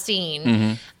powerhouse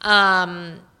scene.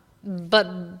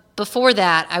 But before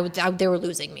that, they were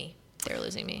losing me.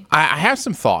 I have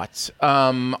some thoughts.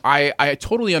 I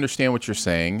totally understand what you're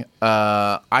saying.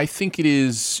 I think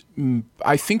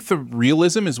the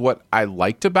realism is what I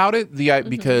liked about it.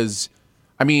 Because,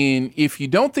 I mean, if you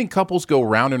don't think couples go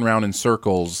round and round in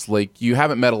circles, like, you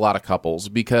haven't met a lot of couples,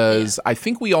 because I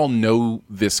think we all know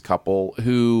this couple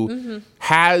who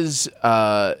has,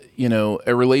 a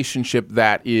relationship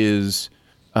that is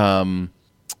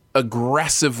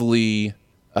aggressively,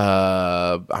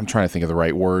 I'm trying to think of the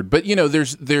right word, but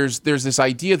there's this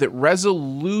idea that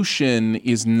resolution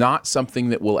is not something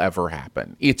that will ever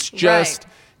happen. It's just,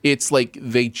 it's like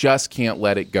they just can't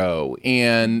let it go.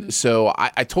 And so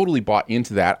I totally bought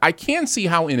into that. I can see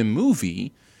how in a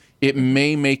movie it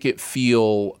may make it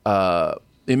feel, the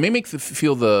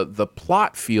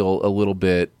plot feel a little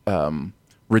bit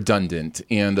redundant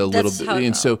and a little bit.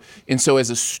 And so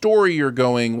as a story, you're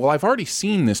going, well, I've already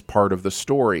seen this part of the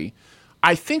story.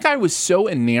 I think I was so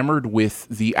enamored with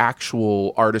the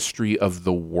actual artistry of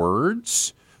the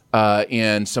words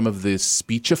and some of the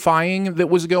speechifying that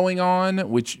was going on,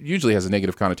 which usually has a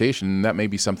negative connotation. And that may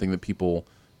be something that people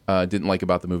didn't like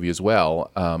about the movie as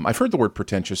well. I've heard the word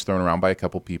pretentious thrown around by a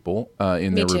couple people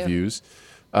in their reviews.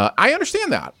 I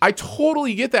understand that. I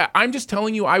totally get that. I'm just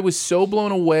telling you, I was so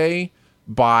blown away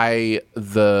by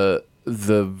the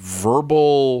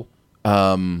verbal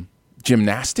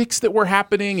gymnastics that were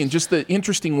happening and just the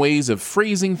interesting ways of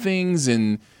phrasing things.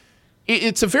 And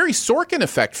it's a very Sorkin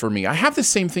effect for me. I have the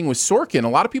same thing with Sorkin. A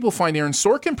lot of people find Aaron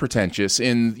Sorkin pretentious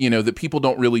and, that people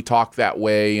don't really talk that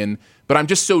way. But I'm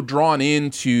just so drawn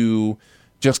into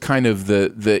just kind of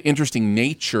the interesting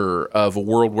nature of a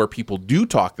world where people do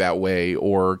talk that way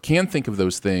or can think of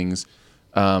those things,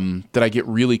 that I get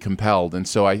really compelled. And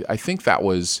so I think that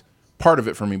was part of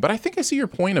it for me. But I think I see your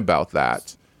point about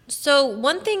that. So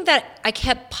one thing that I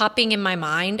kept popping in my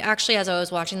mind, actually, as I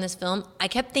was watching this film, I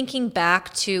kept thinking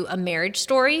back to A Marriage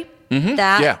Story.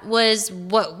 That was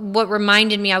what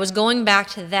reminded me. I was going back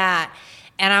to that,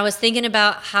 and I was thinking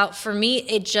about how, for me,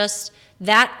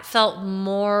 that felt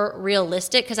more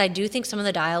realistic, because I do think some of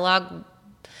the dialogue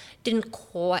didn't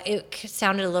quite, it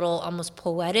sounded a little almost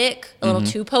poetic, a little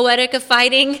too poetic of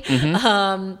fighting.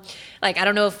 Like, I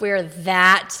don't know if we're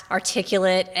that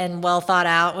articulate and well thought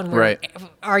out when we're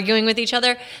arguing with each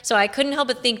other. So I couldn't help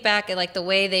but think back at like the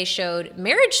way they showed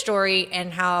Marriage Story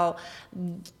and how,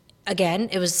 again,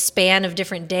 it was a span of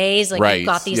different days. Like you've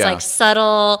got these like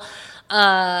subtle,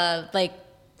 like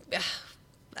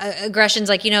aggressions,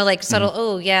 like, you know, like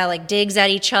subtle, like digs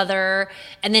at each other.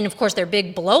 And then of course their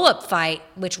big blow up fight,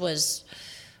 that was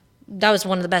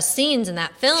one of the best scenes in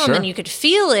that film. And you could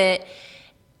feel it.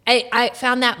 I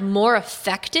found that more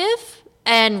effective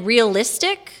and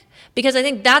realistic because I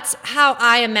think that's how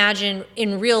I imagine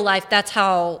in real life, that's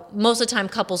how most of the time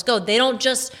couples go. They don't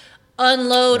just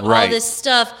unload all this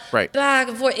stuff back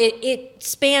and forth. It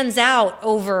spans out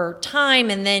over time,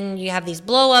 and then you have these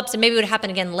blow-ups, and maybe it would happen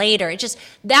again later.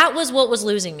 That was what was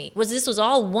losing me, this was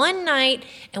all one night,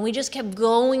 and we just kept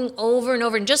going over and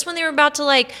over. And just when they were about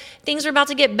to, things were about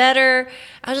to get better,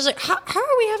 I was just like, how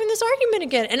are we having this argument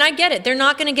again? And I get it. They're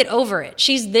not going to get over it.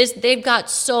 They've got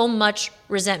so much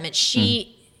resentment.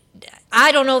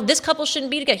 I don't know, this couple shouldn't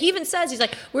be together. He even says, he's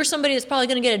like, we're somebody that's probably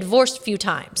going to get divorced a few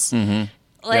times.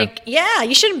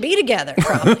 You shouldn't be together,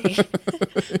 probably.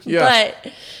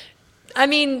 But I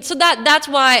mean, so that's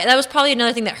why that was probably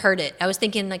another thing that hurt it. I was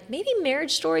thinking like maybe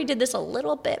Marriage Story did this a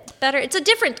little bit better. It's a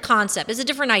different concept. It's a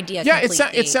different idea. Yeah,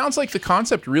 it sounds like the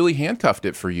concept really handcuffed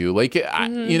it for you. Like,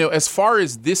 you know, as far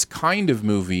as this kind of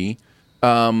movie,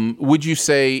 would you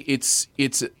say it's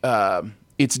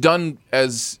done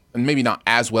as, and maybe not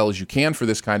as well as you can for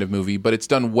this kind of movie, but it's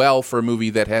done well for a movie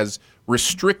that has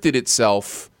restricted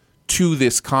itself to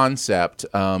this concept,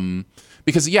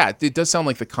 because it does sound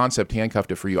like the concept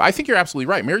handcuffed it for you. I think you're absolutely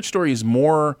right. Marriage Story is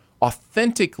more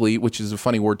authentically, which is a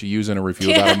funny word to use in a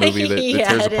review about a movie that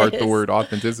tears apart the word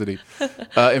authenticity.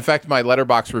 In fact, my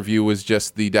Letterboxd review was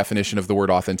just the definition of the word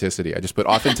authenticity. I just put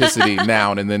authenticity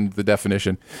noun and then the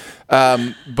definition.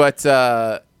 And by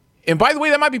the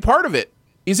way, that might be part of it.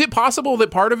 Is it possible that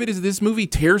part of it is this movie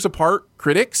tears apart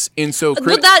critics, and so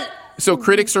so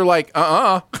critics are like,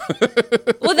 Well,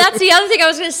 that's the other thing I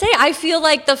was going to say. I feel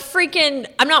like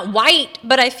I'm not white,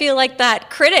 but I feel like that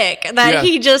critic that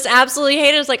he just absolutely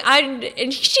hated is like,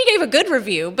 and she gave a good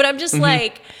review, but I'm just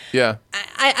like,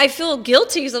 I feel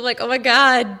guilty. So I'm like, oh my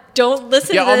God, don't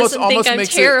listen to this and think I'm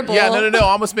terrible.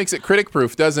 Almost makes it critic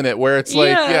proof, doesn't it? Where it's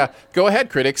like, go ahead,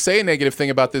 critics, say a negative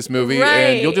thing about this movie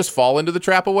and you'll just fall into the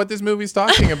trap of what this movie's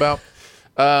talking about.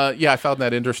 I found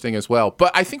that interesting as well.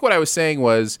 But I think what I was saying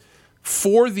was,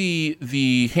 for the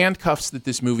handcuffs that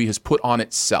this movie has put on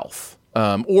itself,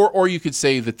 or you could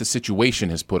say that the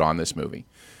situation has put on this movie,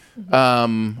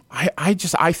 I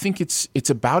think it's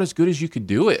about as good as you could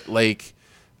do it. Like,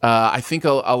 I think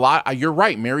a lot. You're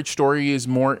right. Marriage Story is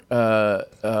more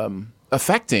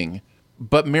affecting,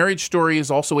 but Marriage Story is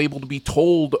also able to be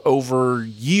told over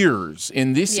years,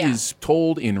 and this is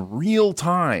told in real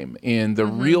time, in the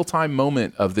real time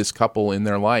moment of this couple in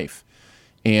their life,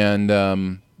 and.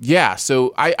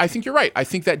 So I think you're right. I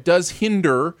think that does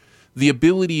hinder the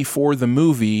ability for the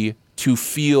movie to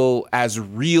feel as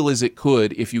real as it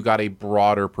could if you got a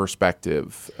broader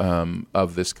perspective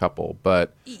of this couple.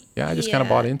 But I just kind of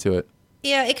bought into it.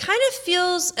 Yeah, it kind of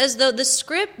feels as though the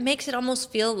script makes it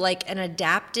almost feel like an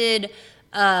adapted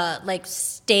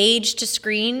stage to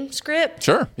screen script.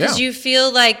 Sure, yeah. Because you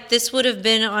feel like this would have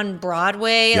been on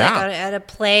Broadway, at a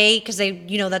play, because they,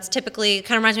 that's typically, it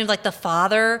kind of reminds me of like The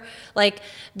Father, like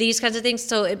these kinds of things.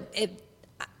 So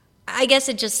I guess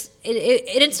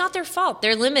it's not their fault.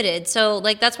 They're limited. So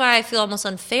like, that's why I feel almost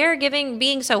unfair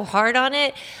being so hard on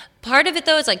it. Part of it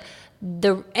though is like,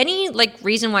 any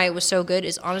reason why it was so good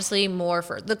is honestly more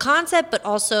for the concept, but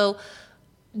also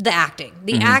the acting.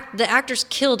 The actors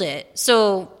killed it.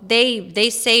 So they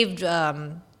saved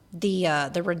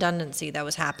the redundancy that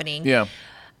was happening. Yeah.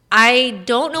 I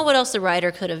don't know what else the writer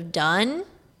could have done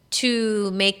to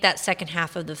make that second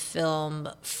half of the film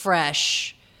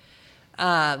fresh,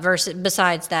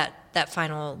 besides that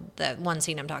one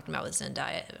scene I'm talking about with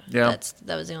Zendaya. Yeah.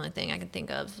 That was the only thing I could think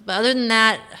of. But other than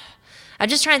that, I'm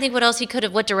just trying to think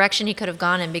what direction he could have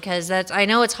gone in, because I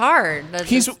know it's hard.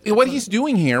 What he's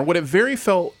doing here, what it very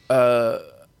felt,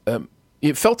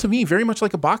 it felt to me very much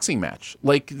like a boxing match.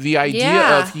 Like the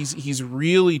idea of he's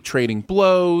really trading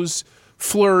blows,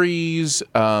 flurries.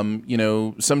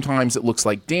 Sometimes it looks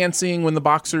like dancing when the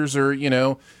boxers are,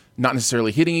 not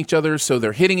necessarily hitting each other, so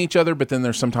they're hitting each other, but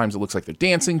then sometimes it looks like they're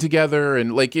dancing together,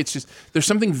 and like it's just there's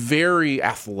something very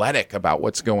athletic about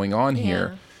what's going on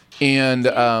here, and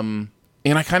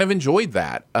I kind of enjoyed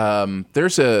that.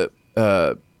 There's a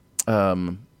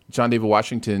John David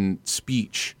Washington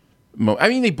speech I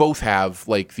mean, they both have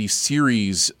like these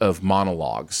series of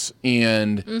monologues,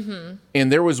 and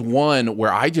there was one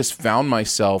where I just found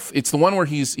myself. It's the one where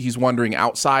he's wandering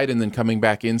outside and then coming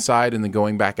back inside and then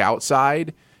going back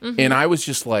outside, and I was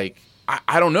just like,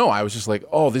 I don't know. I was just like,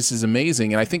 oh, this is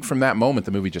amazing, and I think from that moment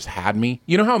the movie just had me.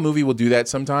 You know how a movie will do that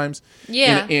sometimes?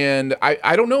 Yeah. And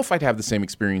I don't know if I'd have the same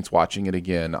experience watching it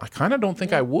again. I kind of don't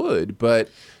think I would, but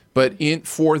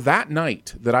for that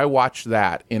night that I watched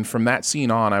that, and from that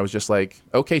scene on, I was just like,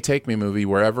 okay, take me, movie,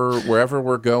 wherever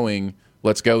we're going,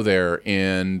 let's go there.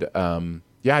 And I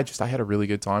had a really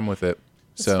good time with it.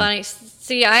 It's funny.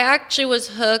 See, I actually was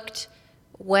hooked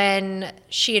when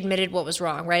she admitted what was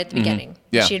wrong right at the beginning.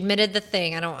 Yeah. She admitted the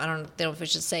thing. I don't know if we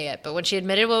should say it, but when she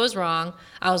admitted what was wrong,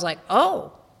 I was like,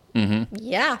 oh,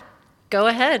 yeah, go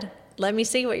ahead. Let me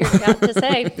see what you're about to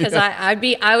say, because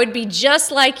I would be just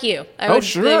like you. I would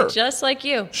be just like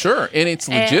you. Sure, and it's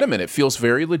legitimate. It feels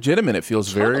very legitimate. It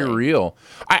feels very real.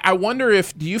 I wonder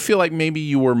do you feel like maybe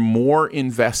you were more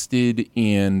invested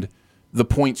in the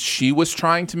points she was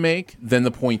trying to make than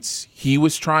the points he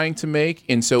was trying to make,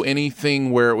 and so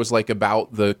anything where it was like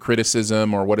about the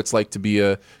criticism or what it's like to be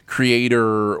a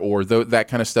creator or that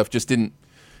kind of stuff just didn't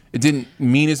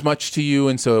mean as much to you,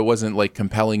 and so it wasn't like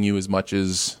compelling you as much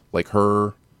as like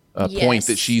her point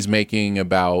that she's making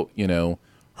about,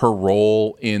 her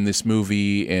role in this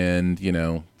movie and,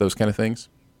 those kind of things?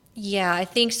 Yeah, I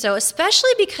think so, especially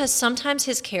because sometimes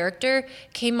his character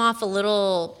came off a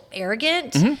little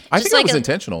arrogant. I think that was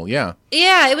intentional, yeah.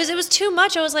 Yeah, it was too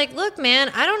much. I was like, look, man,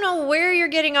 I don't know where you're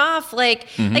getting off. Like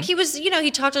he was,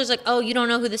 he talked to us like, oh, you don't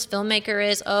know who this filmmaker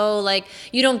is. Oh, like,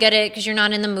 you don't get it because you're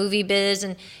not in the movie biz.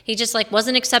 And he just like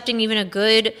wasn't accepting even a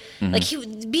good, like he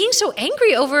was being so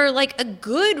angry over like a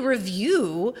good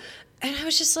review. And I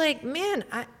was just like, man,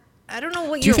 I don't know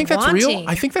what Do you you're think that's wanting. real?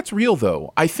 I think that's real,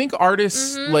 though. I think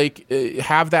artists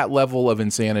have that level of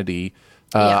insanity.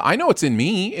 I know it's in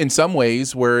me in some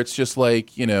ways, where it's just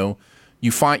like, you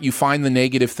find the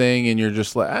negative thing and you're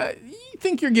just like, you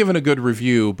think you're giving a good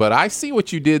review, but I see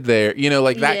what you did there.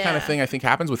 Like that kind of thing. I think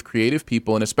happens with creative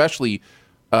people, and especially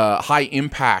high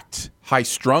impact, high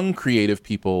strung creative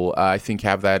people. I think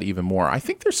have that even more. I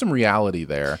think there's some reality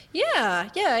there. Yeah.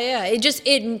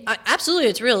 Absolutely,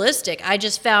 it's realistic. I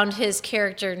just found his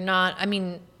character not,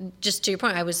 just to your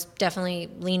point, I was definitely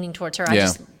leaning towards her. I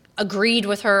just agreed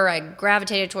with her. I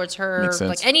gravitated towards her. Makes sense.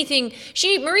 Like anything,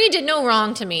 Maria did no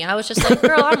wrong to me. I was just like,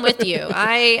 girl, I'm with you.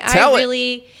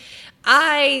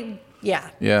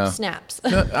 Snaps.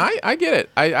 No, I get it.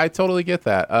 I totally get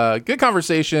that. Good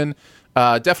conversation.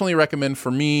 Definitely recommend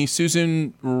for me.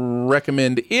 Susan,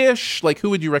 recommend-ish. Like, who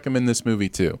would you recommend this movie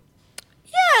to?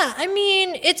 Yeah,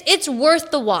 it's worth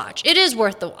the watch. It is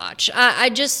worth the watch. I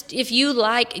just, if you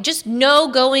like, just know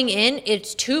going in,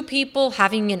 it's two people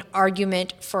having an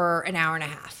argument for an hour and a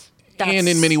half. And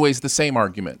in many ways, the same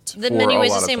argument.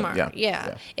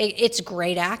 Yeah. It's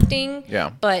great acting.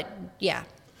 Yeah. But, yeah.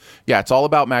 Yeah, it's all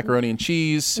about macaroni and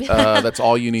cheese. That's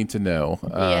all you need to know.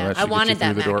 I wanted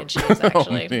that mac and cheese,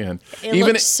 actually. Oh, man. It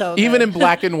looked so good. Even in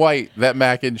black and white, that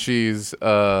mac and cheese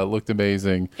looked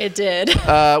amazing. It did.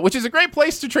 Which is a great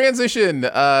place to transition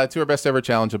to our best ever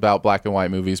challenge about black and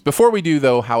white movies. Before we do,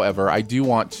 though, however, I do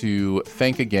want to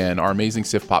thank again our amazing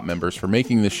SIF Pop members for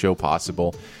making this show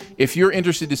possible. If you're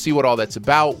interested to see what all that's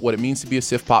about, what it means to be a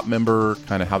SIF Pop member,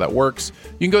 kind of how that works,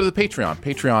 you can go to the Patreon,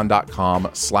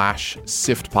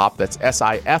 patreon.com/SiftPop. That's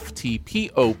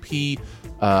SIFTPOP.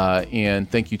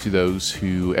 And thank you to those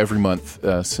who every month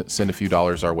send a few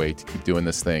dollars our way to keep doing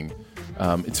this thing.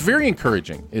 It's very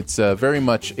encouraging. It's very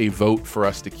much a vote for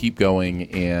us to keep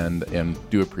going, and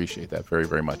do appreciate that very,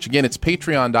 very much. Again, it's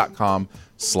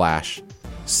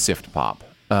patreon.com/SiftPop.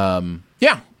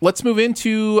 Let's move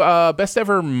into best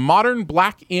ever modern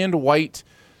black and white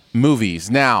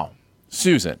movies. Now,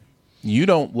 Susan, you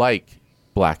don't like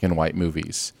black and white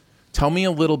movies. Tell me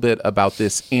a little bit about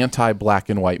this anti-black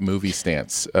and white movie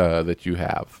stance that you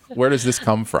have. Where does this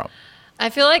come from? I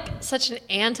feel like such an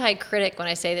anti-critic when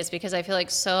I say this, because I feel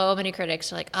like so many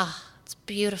critics are like, it's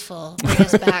beautiful. Bring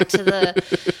us back to the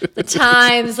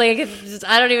times. Like,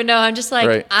 I don't even know. I'm just like,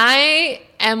 right. I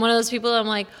am one of those people that I'm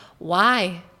like,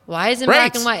 why? Why is it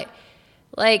black and white?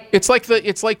 Like, it's like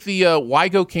the why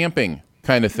go camping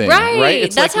kind of thing, right?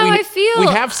 It's that's like how I feel. We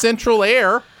have central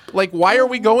air. Like, why are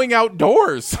we going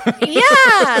outdoors?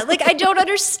 Yeah, like, I don't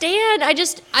understand.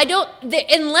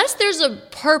 Unless there's a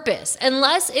purpose,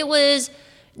 unless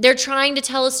they're trying to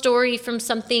tell a story from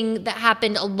something that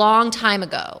happened a long time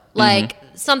ago, like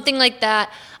something like that,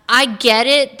 I get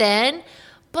it then.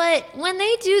 But when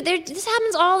they do, this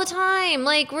happens all the time.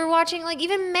 Like, we're watching, like,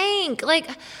 even Mank. Like,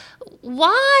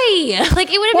 Why?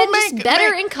 Like, it would have been just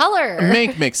better in color.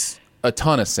 Mank makes a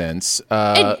ton of sense.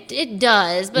 It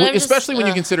does, but especially when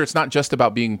you consider it's not just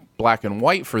about being black and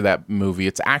white for that movie.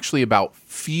 It's actually about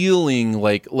feeling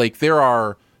like there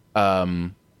are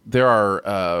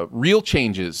real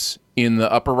changes in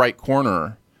the upper right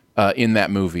corner in that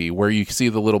movie where you see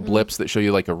the little blips that show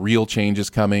you like a real change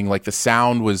is coming. Like the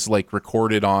sound was like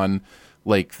recorded on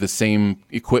like the same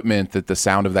equipment that the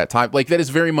sound of that time. Like that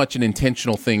is very much an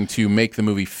intentional thing to make the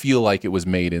movie feel like it was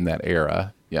made in that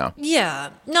era. Yeah. Yeah.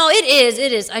 No, it is.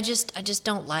 It is. I just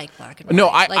don't like black and white. No,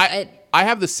 I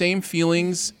have the same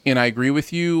feelings, and I agree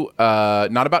with you.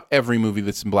 Not about every movie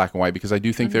that's in black and white, because I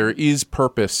do think there is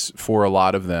purpose for a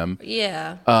lot of them.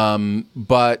 Yeah.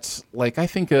 But like I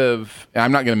think of,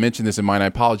 I'm not going to mention this in mine. I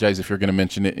apologize if you're going to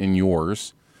mention it in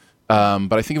yours.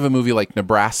 But I think of a movie like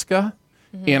Nebraska,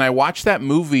 and I watch that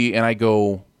movie and I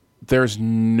go, there's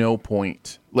no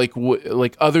point. Like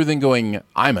other than going,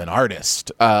 I'm an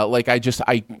artist.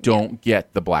 I don't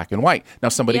get the black and white. Now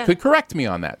somebody could correct me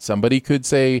on that. Somebody could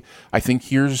say, I think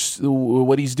here's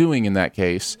what he's doing in that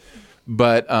case.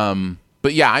 But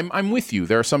yeah, I'm with you.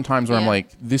 There are some times where I'm like,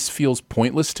 this feels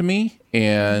pointless to me,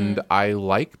 and I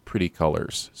like pretty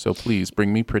colors. So please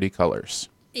bring me pretty colors.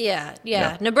 Yeah.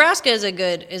 Nebraska is a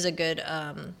good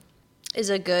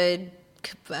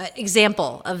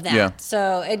example of that. Yeah.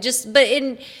 So it just,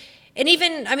 and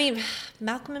even, I mean,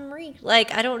 Malcolm and Marie,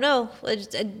 like, I don't know.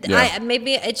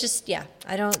 Maybe it's just,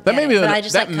 I don't that get maybe it, but I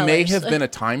just that like may colors. have been a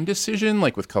time decision,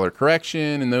 like with color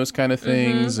correction and those kind of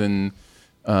things. And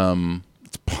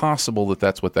it's possible that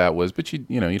that's what that was. But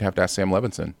you'd have to ask Sam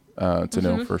Levinson to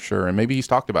know for sure. And maybe he's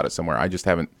talked about it somewhere. I just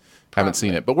haven't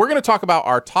seen it. But we're going to talk about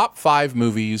our top 5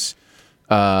 movies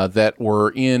that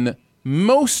were in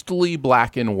mostly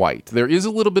black and white. There is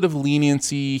a little bit of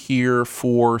leniency here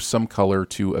for some color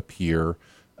to appear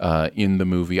in the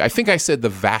movie. I think I said the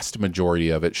vast majority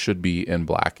of it should be in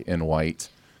black and white.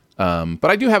 But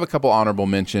I do have a couple honorable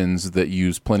mentions that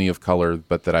use plenty of color,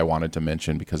 but that I wanted to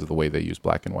mention because of the way they use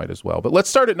black and white as well. But let's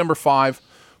start at number 5.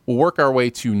 We'll work our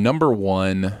way to number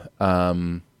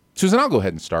 1. Susan, I'll go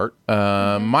ahead and start.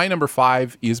 My number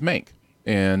 5 is Mank.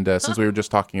 And since we were just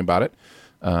talking about it,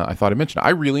 I thought I'd mention it. I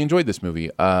really enjoyed this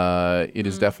movie. It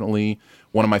is definitely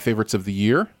one of my favorites of the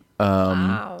year.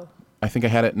 Wow. I think I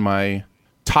had it in my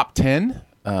top 10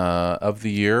 of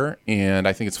the year, and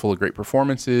I think it's full of great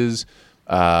performances.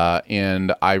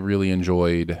 And I really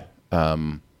enjoyed,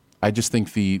 I just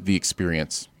think the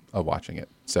experience of watching it.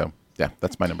 So, yeah,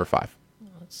 that's my number 5.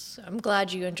 I'm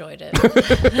glad you enjoyed it.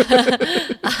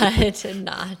 I did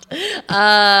not.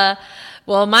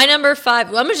 Well, my number 5,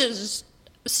 I'm going to just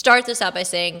start this out by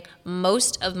saying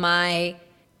most of my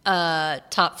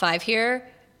top 5 here,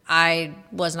 I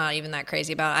was not even that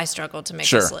crazy about. I struggled to make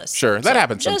this list. Sure, that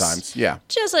happens sometimes. Yeah,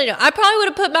 just so you know, I probably would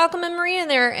have put Malcolm and Marie in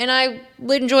there, and I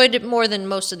enjoyed it more than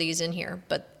most of these in here,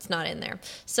 but it's not in there.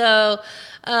 So,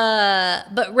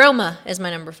 but Roma is my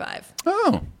number 5.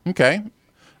 Oh, okay.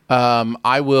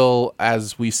 I will,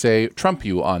 as we say, trump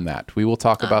you on that. We will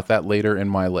talk about that later in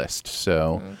my list.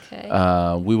 So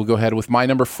we will go ahead with my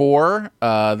number 4.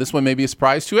 This one may be a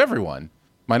surprise to everyone.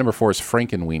 My number 4 is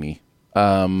Frankenweenie.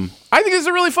 I think it's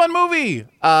a really fun movie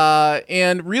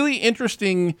and really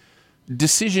interesting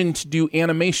decision to do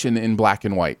animation in black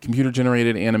and white,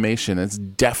 computer-generated animation. It's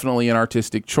definitely an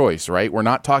artistic choice, right? We're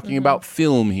not talking about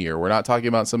film here. We're not talking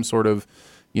about some sort of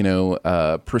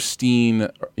pristine,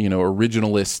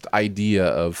 originalist idea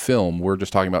of film. We're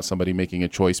just talking about somebody making a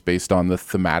choice based on the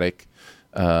thematic,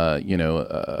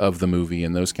 of the movie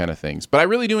and those kind of things. But I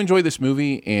really do enjoy this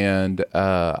movie, and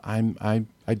I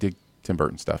dig Tim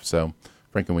Burton stuff. So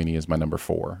Frankenweenie is my number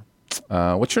 4.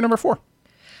 What's your number 4?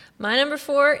 My number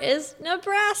 4 is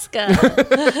Nebraska.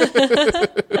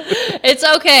 It's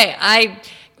okay. I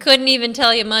couldn't even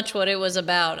tell you much what it was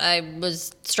about. I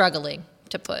was struggling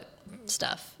to put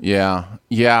stuff. Yeah.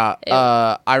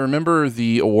 I remember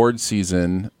the award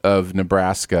season of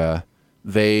Nebraska.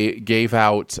 They gave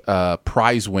out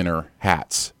prize winner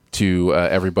hats to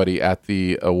everybody at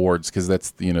the awards, because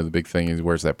that's the big thing is,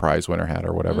 where's that prize winner hat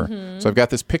or whatever. So I've got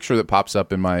this picture that pops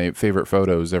up in my favorite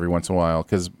photos every once in a while,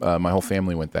 because my whole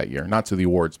family went that year, not to the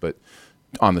awards, but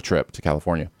on the trip to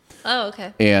California. Oh,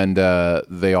 okay. And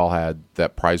they all had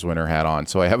that prize winner hat on.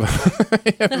 So I have,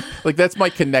 like, that's my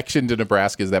connection to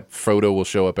Nebraska, is that photo will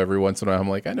show up every once in a while. I'm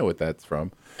like, I know what that's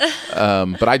from.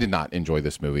 But I did not enjoy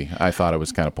this movie. I thought it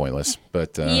was kind of pointless.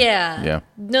 But yeah.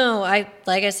 No,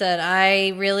 like I said, I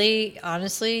really,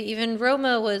 honestly, even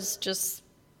Roma was just,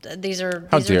 these are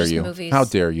movies. How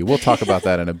dare you? We'll talk about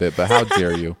that in a bit, but how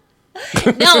dare you?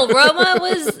 No, Roma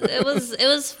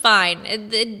was fine.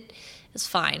 It's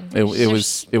fine. It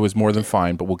was more than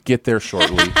fine, but we'll get there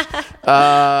shortly.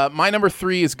 My number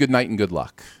 3 is Good Night and Good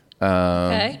Luck.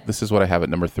 Okay. This is what I have at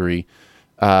number 3.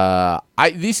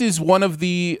 This is one of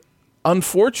the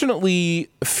unfortunately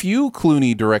few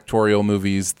Clooney directorial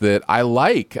movies that I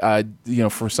like.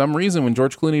 For some reason, when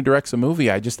George Clooney directs a movie,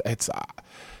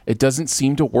 it doesn't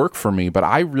seem to work for me. But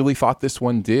I really thought this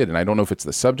one did, and I don't know if it's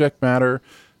the subject matter,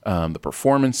 the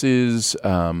performances,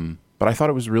 but I thought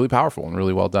it was really powerful and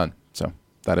really well done. So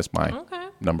that is my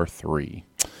number 3.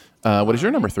 What is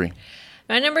your number 3?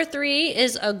 My number 3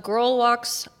 is A Girl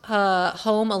Walks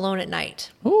Home Alone at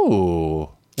Night. Ooh.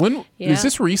 Is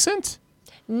this recent?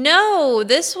 No,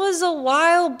 this was a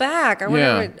while back. I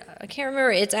can't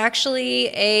remember. It's actually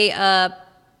a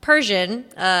Persian,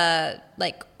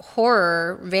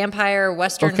 horror, vampire,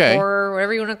 Western horror,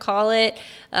 whatever you want to call it.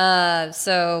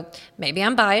 So maybe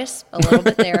I'm biased a little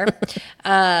bit there.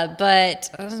 But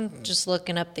I'm just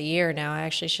looking up the year now. I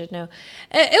actually should know.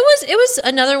 It was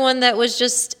another one that was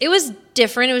it was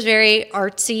different. It was very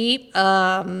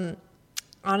artsy.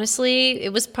 Honestly,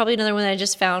 it was probably another one that I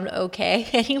just found okay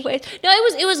anyway. No,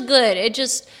 it was good.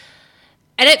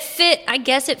 And it fit, I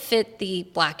guess it fit the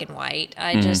black and white.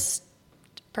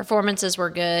 Performances were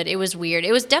good. It was weird.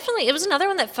 It was another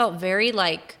one that felt very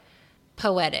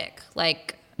poetic,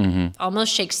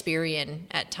 almost Shakespearean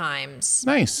at times.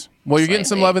 Nice. Well, you're getting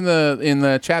some love in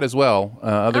the chat as well.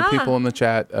 Other people in the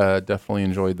chat definitely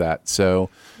enjoyed that. So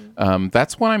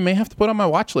that's one I may have to put on my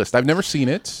watch list. I've never seen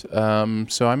it,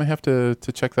 so I may have to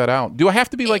check that out. Do I have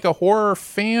to be a horror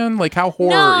fan? How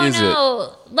horror is it?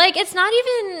 No, it's not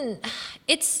even.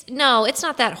 It's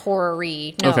not that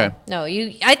horror-y. No, okay. No,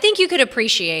 I think you could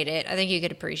appreciate it. I think you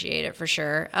could appreciate it for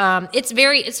sure. It's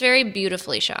very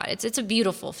beautifully shot. It's a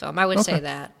beautiful film. I would say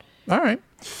that. All right.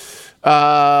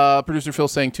 Producer Phil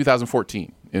saying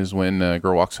 2014 is when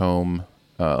Girl Walks Home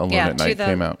Alone at Night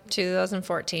came out.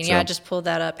 2014. So. Yeah, I just pulled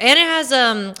that up. And it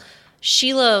has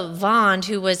Sheila Vaughn,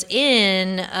 who was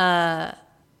in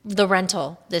The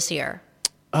Rental this year.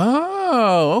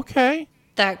 Oh, okay.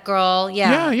 That girl,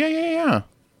 yeah. Yeah.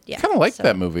 Kind of liked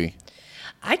that movie.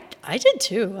 I did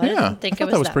too. I didn't think it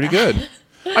was that was pretty good.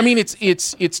 I mean,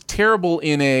 it's terrible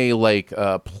in a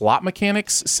plot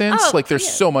mechanics sense. There's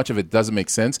so much of it doesn't make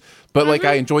sense. But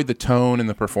I enjoyed the tone and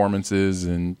the performances,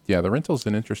 and The Rental's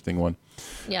an interesting one.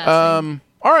 Yeah.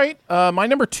 All right. My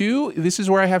number 2. This is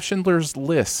where I have Schindler's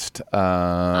List.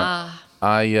 There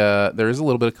is a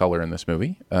little bit of color in this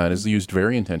movie. It is used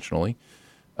very intentionally.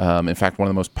 In fact, one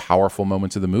of the most powerful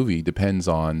moments of the movie depends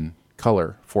on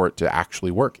color for it to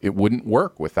actually work. It wouldn't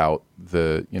work without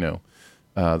the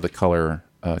color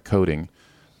coding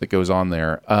that goes on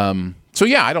there. I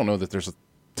don't know that there's a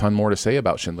ton more to say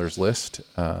about Schindler's List,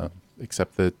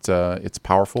 except that it's a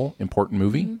powerful, important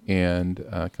movie, and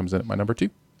comes in at my number 2.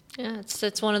 Yeah,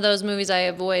 it's one of those movies I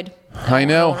avoid. I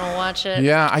know. I don't want to watch it.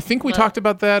 Yeah, I think we talked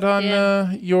about that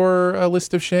on your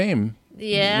list of shame.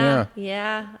 Yeah.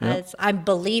 I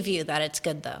believe you that it's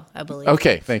good, though. I believe.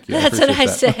 Okay, thank you. That's what I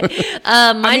say.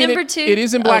 My number 2. It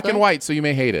is in black and white, so you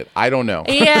may hate it. I don't know.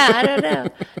 Yeah, I don't know.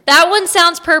 That one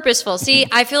sounds purposeful. See,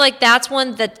 I feel like that's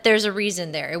one that there's a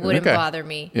reason there. It wouldn't bother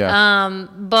me. Yeah.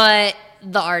 But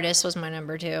The Artist was my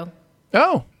number 2.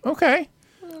 Oh, okay.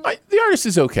 The Artist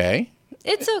is okay.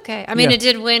 It's okay. I mean, it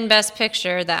did win Best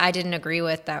Picture that I didn't agree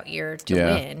with that year to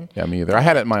win. Yeah, me either. I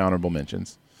had it in my honorable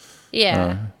mentions.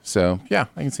 Yeah. I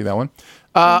can see that one.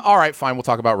 All right, fine. We'll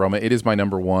talk about Roma. It is my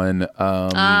number 1.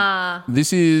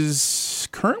 This is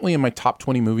currently in my top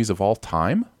 20 movies of all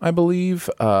time, I believe.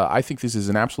 I think this is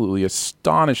an absolutely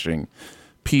astonishing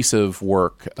piece of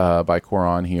work by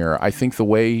Cuarón here. I think the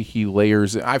way he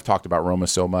layers... I've talked about Roma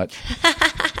so much.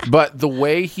 But the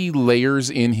way he layers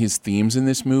in his themes in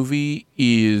this movie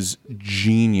is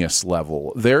genius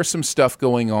level. There's some stuff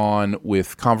going on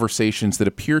with conversations that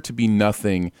appear to be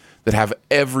nothing that have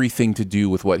everything to do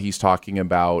with what he's talking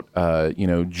about,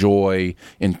 joy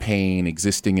and pain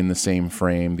existing in the same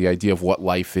frame, the idea of what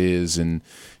life is.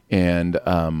 This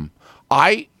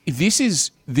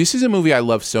is a movie I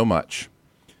love so much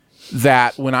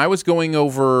that when I was going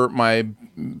over my,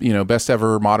 best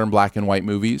ever modern black and white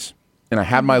movies, and I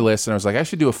had my list, and I was like, I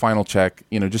should do a final check,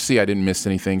 just see I didn't miss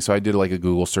anything. So I did a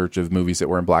Google search of movies that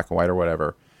were in black and white or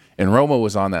whatever. And Roma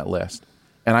was on that list.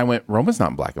 And I went, Roma's not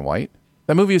in black and white.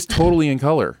 That movie is totally in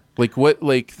color.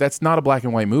 That's not a black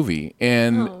and white movie.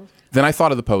 And then I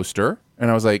thought of the poster, and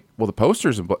I was like, well, the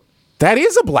poster's that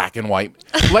is a black and white.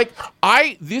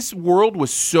 This world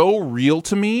was so real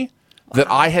to me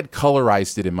that I had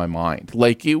colorized it in my mind.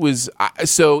 It was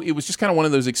just kind of one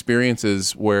of those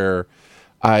experiences where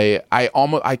I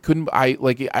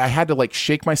had to like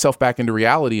shake myself back into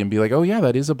reality and be like, oh yeah,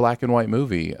 that is a black and white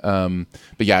movie. But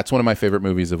yeah, it's one of my favorite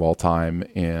movies of all time.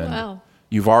 And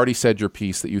you've already said your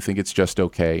piece that you think it's just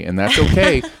okay, and that's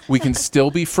okay. We can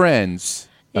still be friends.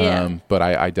 Yeah. But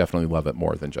I definitely love it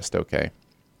more than just okay.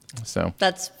 So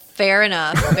that's fair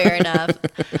enough. Fair enough.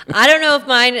 I don't know if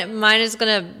mine is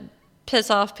gonna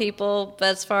piss off people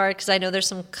as far, because I know there's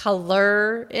some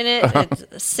color in it.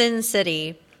 It's Sin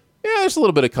City. Yeah, there's a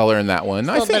little bit of color in that one.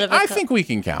 I think we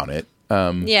can count it.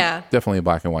 Yeah. Definitely a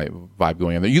black and white vibe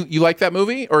going on there. You like that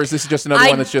movie, or is this just another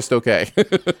one that's just okay?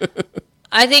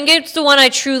 I think it's the one I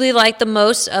truly like the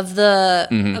most of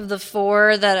the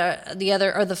four that are the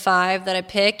other, or the five that I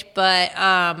picked. But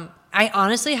I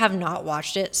honestly have not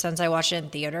watched it since I watched it in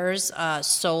theaters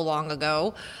so long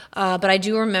ago. But I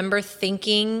do remember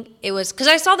thinking it was, because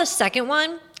I saw the second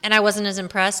one and I wasn't as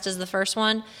impressed as the first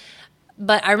one.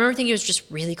 But I remember thinking it was just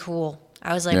really cool.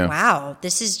 I was like, wow,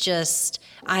 this is just,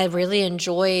 I really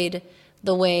enjoyed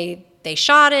the way they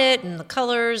shot it and the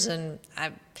colors, and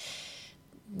I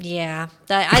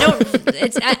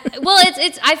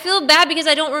feel bad because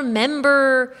I don't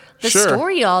remember the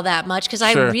story all that much, because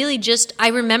I really just, I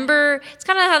remember, it's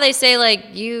kind of how they say,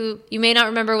 like, you may not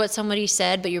remember what somebody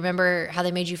said, but you remember how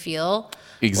they made you feel.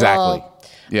 Exactly. Well,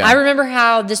 yeah. I remember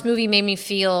how this movie made me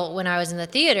feel when I was in the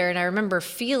theater, and I remember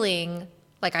feeling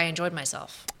like I enjoyed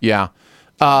myself. Yeah.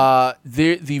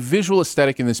 The visual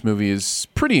aesthetic in this movie is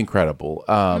pretty incredible.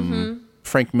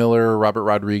 Frank Miller, Robert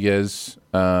Rodriguez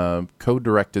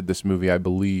co-directed this movie, I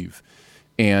believe.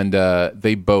 And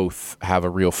they both have a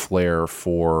real flair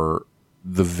for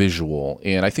the visual.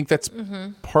 And I think that's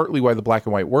partly why the black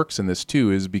and white works in this,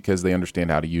 too, is because they understand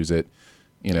how to use it.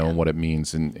 And what it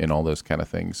means and all those kind of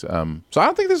things. So I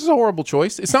don't think this is a horrible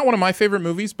choice. It's not one of my favorite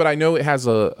movies, but I know it has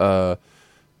a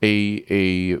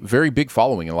very big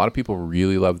following. A lot of people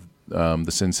really love the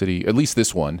Sin City, at least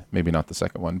this one, maybe not the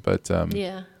second one, but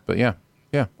yeah,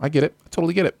 I get it. I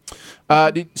totally get it.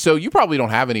 So you probably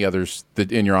don't have any others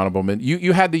that in your honorable mention.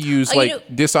 You had to use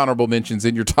dishonorable mentions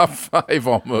in your top 5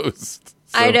 almost.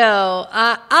 So. I know.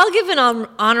 I'll give an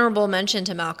honorable mention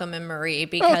to Malcolm and Marie,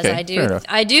 because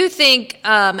I do think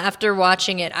after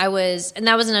watching it, and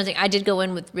that was another thing, I did go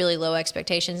in with really low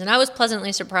expectations, and I was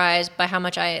pleasantly surprised by how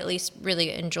much I at least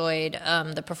really enjoyed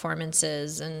the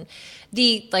performances and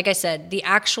like I said, the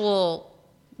actual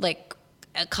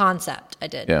concept I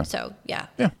did. Yeah. So yeah.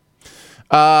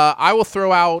 I will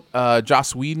throw out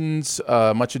Joss Whedon's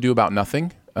Much Ado About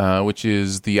Nothing. Which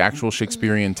is the actual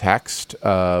Shakespearean text,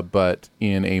 but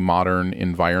in a modern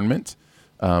environment.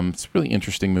 It's a really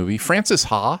interesting movie. Frances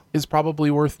Ha is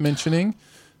probably worth mentioning.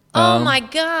 Oh my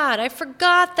God, I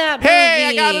forgot that movie. Hey,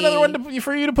 I got another one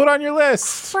for you to put on your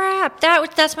list. Crap,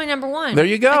 that's my number one. There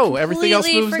you go. Everything else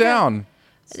moves down.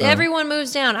 So. Everyone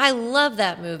moves down. I love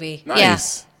that movie.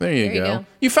 Nice. Yeah. There you go.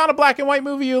 You found a black and white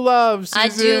movie you love,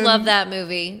 Susan. I do love that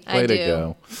movie. Way to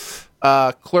go.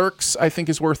 Clerks, I think,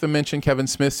 is worth a mention. Kevin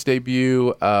Smith's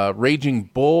debut. Raging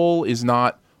Bull is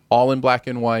not all in black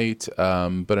and white,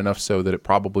 but enough so that it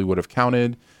probably would have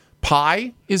counted.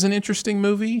 Pi is an interesting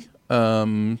movie.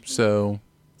 So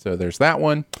there's that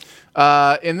one.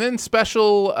 And then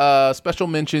special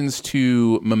mentions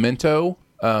to Memento,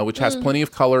 which has plenty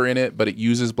of color in it, but it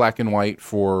uses black and white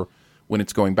for when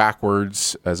it's going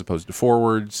backwards as opposed to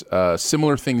forwards.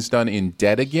 Similar things done in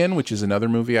Dead Again, which is another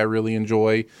movie I really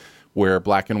enjoy, where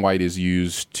black and white is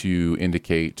used to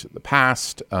indicate the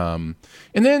past. And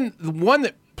then the one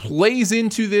that plays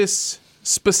into this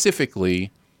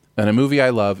specifically, and a movie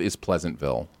I love, is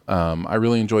Pleasantville. I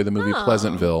really enjoy the movie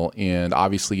Pleasantville, and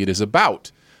obviously it is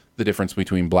about the difference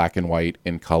between black and white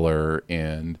and color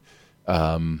and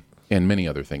many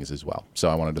other things as well. So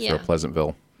I wanted to throw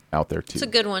Pleasantville out there too. It's a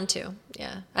good one too.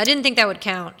 Yeah. I didn't think that would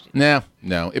count. No.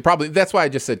 That's why I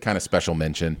just said kind of special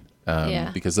mention.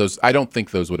 Because I don't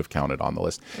think those would have counted on the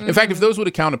list. In fact, if those would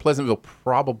have counted, Pleasantville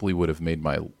probably would have made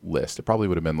my list. It probably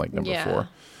would have been like number 4.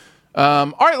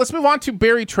 All right, let's move on to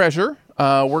Buried Treasure.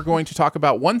 We're going to talk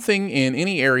about one thing in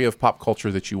any area of pop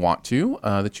culture that you want to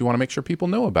make sure people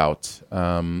know about.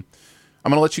 I'm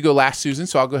going to let you go last, Susan,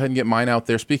 so I'll go ahead and get mine out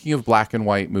there. Speaking of black and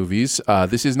white movies,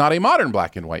 this is not a modern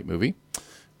black and white movie,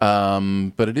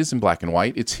 but it is in black and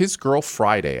white. It's His Girl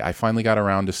Friday. I finally got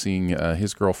around to seeing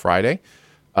His Girl Friday.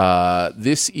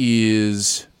 This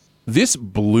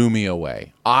blew me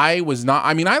away. I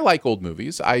like old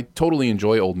movies. I totally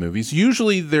enjoy old movies.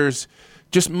 Usually there's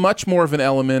just much more of an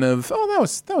element of,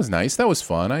 that was nice. That was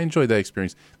fun. I enjoyed that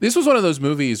experience. This was one of those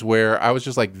movies where I was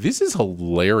just like, this is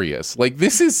hilarious. Like,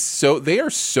 they are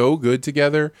so good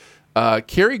together.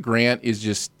 Cary Grant is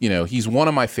just, he's one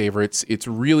of my favorites. It's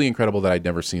really incredible that I'd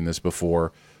never seen this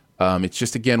before. It's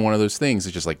just, again, one of those things.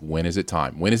 It's just like, when is it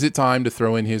time? When is it time to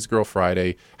throw in his Girl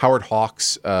Friday? Howard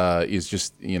Hawks is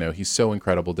just, he's so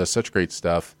incredible, does such great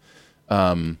stuff.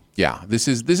 This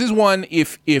is one,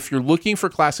 if you're looking for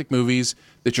classic movies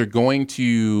that you're going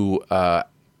to,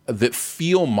 that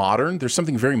feel modern, there's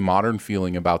something very modern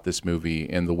feeling about this movie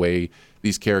and the way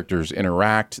these characters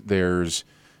interact. There's,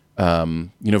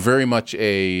 very much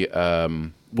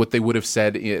a, what they would have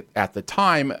said at the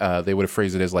time, they would have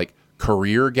phrased it as like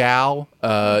career gal,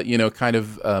 kind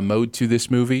of mode to this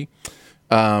movie.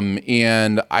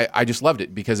 And I just loved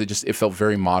it because it felt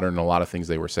very modern. A lot of things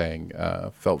they were saying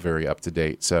felt very up to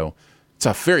date. So it's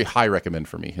a very high recommend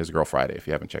for me, His Girl Friday, if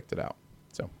you haven't checked it out.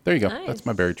 So there you go. Nice. That's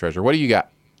my buried treasure. What do you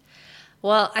got?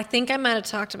 Well, I think I might have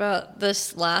talked about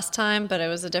this last time, but it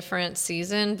was a different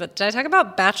season. But did I talk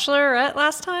about Bachelorette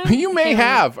last time? You may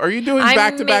have. Are you doing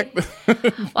back-to-back?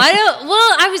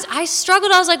 I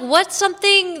struggled. I was like, what's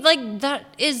something like that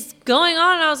is going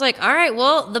on? And I was like, all right,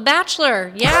 well, The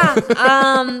Bachelor.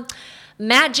 Yeah.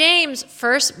 Matt James,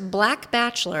 first Black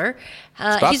Bachelor.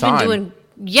 He's been doing...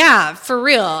 Yeah, for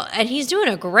real. And he's doing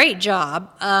a great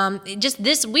job. Just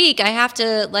this week, I have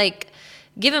to,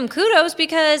 give him kudos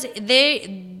because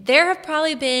there have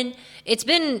probably been, it's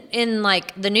been in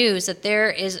the news that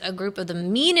there is a group of the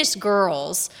meanest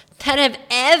girls that have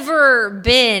ever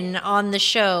been on the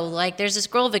show. Like there's this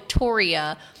girl,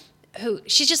 Victoria, who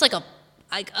she's just like a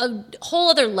whole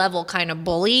other level kind of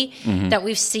bully that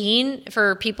we've seen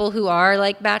for people who are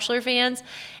like Bachelor fans.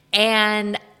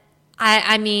 And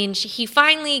I mean, he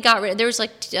finally got rid of, there was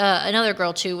another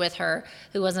girl too with her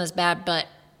who wasn't as bad, but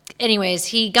anyways,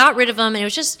 he got rid of him, and it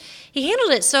was just, he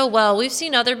handled it so well. We've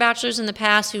seen other bachelors in the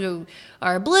past who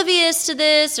are oblivious to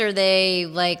this, or they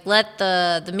let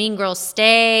the mean girls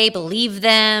stay, believe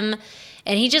them,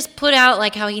 and he just put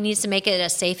out how he needs to make it a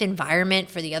safe environment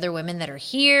for the other women that are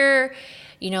here.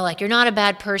 You're not a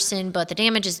bad person, but the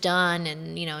damage is done,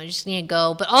 and you just need to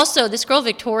go. But also, this girl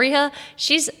Victoria,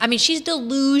 she's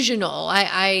delusional.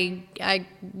 I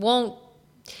won't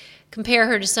compare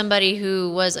her to somebody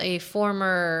who was a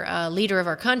former leader of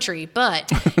our country,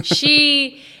 but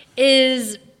she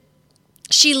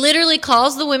literally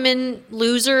calls the women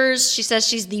losers. She says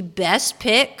she's the best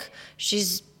pick.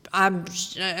 I'm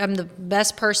the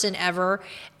best person ever.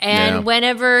 And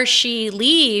whenever she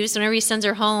leaves, whenever he sends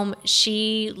her home,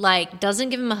 she doesn't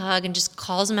give him a hug and just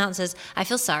calls him out and says, I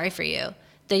feel sorry for you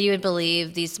that you would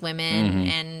believe these women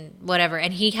and whatever.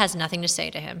 And he has nothing to say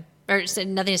to him. Or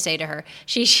nothing to say to her.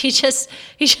 He just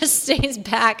stays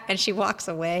back and she walks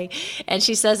away, and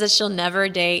she says that she'll never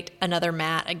date another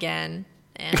Matt again.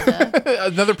 And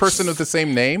another person with the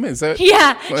same name? Is that?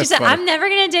 Yeah, she said, funny. I'm never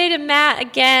gonna date a Matt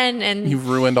again. And you've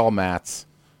ruined all Matts.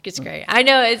 It's great. I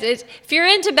know. It's if you're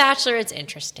into Bachelor, it's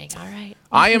interesting. All right.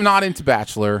 I am not into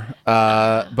Bachelor,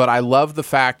 but I love the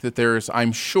fact that there's,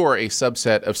 I'm sure, a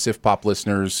subset of Sif Pop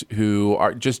listeners who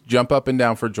are just jump up and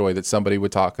down for joy that somebody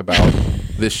would talk about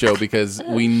this show, because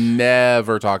we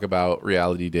never talk about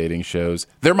reality dating shows.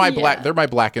 They're my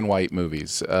black and white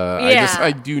movies.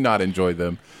 I do not enjoy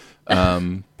them.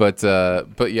 But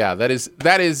yeah,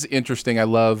 that is interesting. I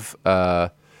love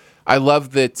that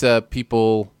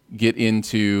people get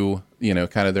into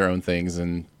kind of their own things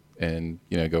and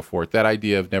go for it. That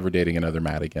idea of never dating another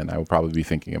Matt again, I will probably be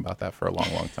thinking about that for a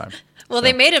long time. Well,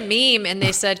 they made a meme and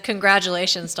they said,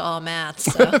 congratulations to all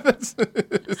Matts. So. That's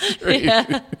great.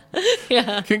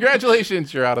 Yeah.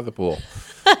 Congratulations, you're out of the pool.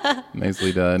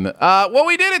 Nicely done. Well,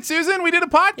 we did it, Susan. We did a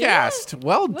podcast. Yeah.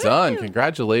 Well done.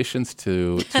 Congratulations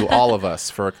to all of us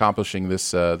for accomplishing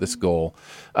this goal.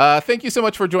 Thank you so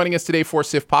much for joining us today for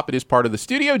Sif Pop. It is part of the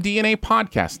Studio DNA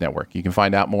Podcast Network. You can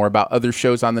find out more about other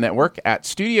shows on the network at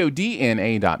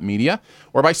studiodna.media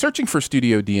or by searching for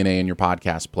Studio DNA in your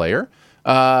podcast player.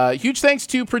 Huge thanks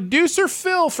to producer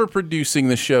Phil for producing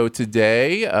the show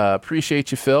today.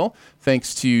 Appreciate you, Phil.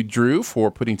 Thanks to Drew for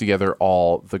putting together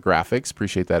all the graphics.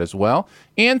 Appreciate that as well.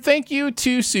 And thank you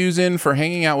to Susan for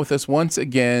hanging out with us once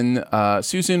again.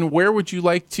 Susan, where would you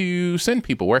like to send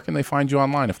people? Where can they find you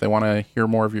online if they want to hear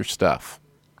more of your stuff?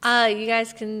 You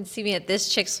guys can see me at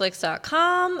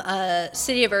thischicksflix.com,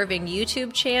 City of Irving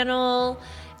YouTube channel,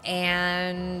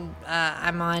 and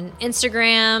I'm on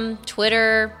Instagram,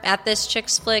 Twitter, at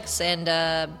thischicksflix, and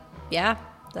yeah.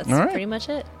 That's pretty much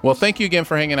it. Well, thank you again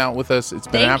for hanging out with us. It's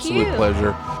been an absolute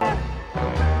pleasure.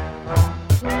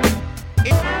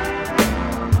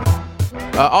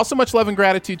 Also, much love and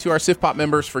gratitude to our Sif Pop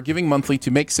members for giving monthly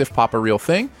to make Sif Pop a real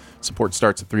thing. Support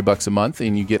starts at $3 a month,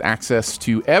 and you get access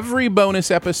to every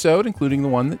bonus episode, including the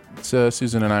one that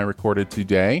Susan and I recorded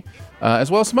today,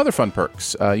 as well as some other fun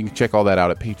perks. You can check all that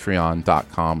out at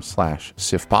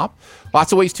patreon.com/SifPop.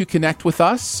 Lots of ways to connect with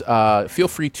us. Feel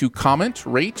free to comment,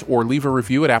 rate, or leave a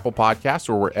review at Apple Podcasts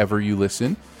or wherever you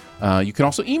listen. You can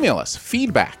also email us,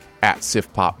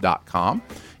 feedback@sifpop.com.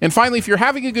 And finally, if you're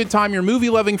having a good time, your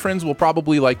movie-loving friends will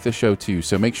probably like the show too,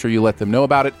 so make sure you let them know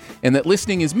about it, and that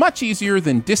listening is much easier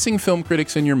than dissing film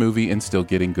critics in your movie and still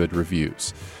getting good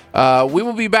reviews. We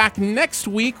will be back next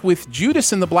week with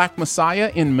Judas and the Black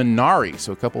Messiah in Minari,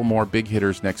 so a couple more big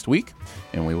hitters next week,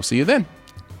 and we will see you then.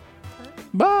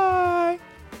 Bye!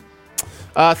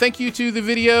 Thank you to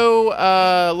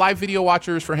the live video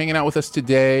watchers for hanging out with us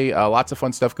today. Lots of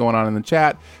fun stuff going on in the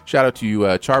chat. Shout out to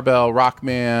Charbel,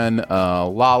 Rockman,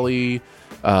 Lolly,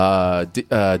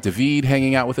 David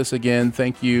hanging out with us again.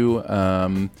 Thank you.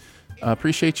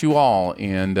 Appreciate you all.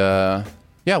 And let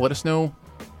us know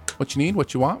what you need,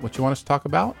 what you want us to talk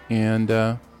about, and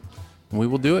we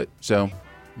will do it. So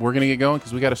we're going to get going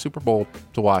because we got a Super Bowl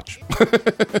to watch.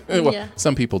 Well,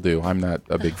 some people do. I'm not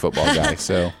a big football guy,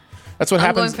 so... That's what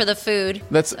happens. I'm going for the food.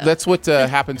 That's what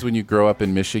happens when you grow up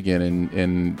in Michigan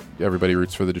and everybody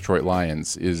roots for the Detroit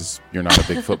Lions. Is you're not a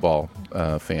big football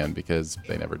fan because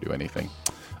they never do anything.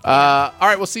 All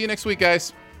right, we'll see you next week,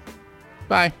 guys.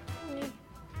 Bye.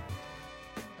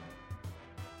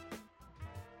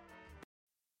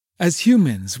 As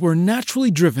humans, we're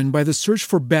naturally driven by the search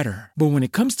for better. But when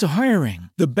it comes to hiring,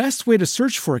 the best way to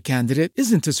search for a candidate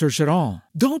isn't to search at all.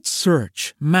 Don't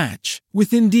search, match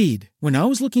with Indeed. When I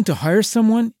was looking to hire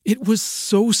someone, it was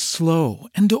so slow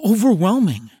and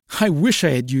overwhelming. I wish I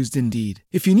had used Indeed.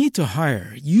 If you need to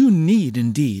hire, you need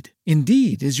Indeed.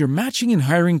 Indeed is your matching and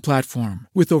hiring platform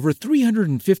with over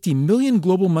 350 million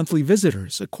global monthly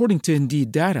visitors, according to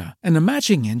Indeed data, and a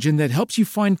matching engine that helps you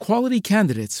find quality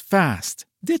candidates fast.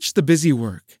 Ditch the busy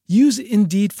work. Use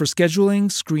Indeed for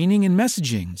scheduling, screening, and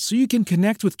messaging so you can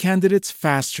connect with candidates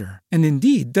faster. And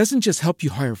Indeed doesn't just help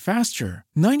you hire faster.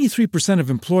 93%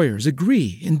 of employers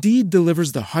agree Indeed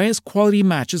delivers the highest quality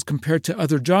matches compared to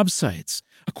other job sites,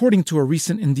 according to a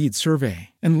recent Indeed survey.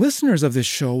 And listeners of this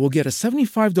show will get a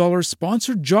 $75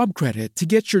 sponsored job credit to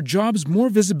get your jobs more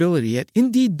visibility at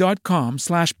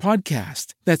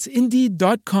Indeed.com/podcast. That's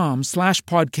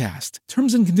Indeed.com/podcast.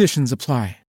 Terms and conditions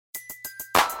apply.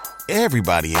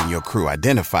 Everybody in your crew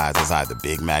identifies as either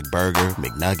Big Mac Burger,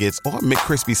 McNuggets, or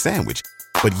McCrispy Sandwich.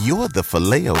 But you're the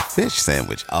Filet-O-Fish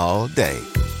Sandwich all day.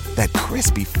 That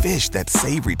crispy fish, that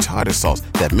savory tartar sauce,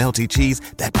 that melty cheese,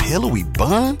 that pillowy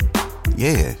bun.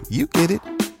 Yeah, you get it.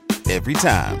 Every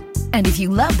time. And if you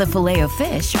love the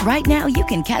Filet-O-Fish, right now you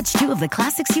can catch two of the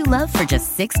classics you love for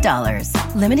just $6.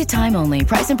 Limited time only.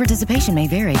 Price and participation may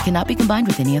vary. Cannot be combined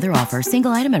with any other offer.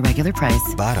 Single item at regular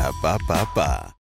price. Ba-da-ba-ba-ba.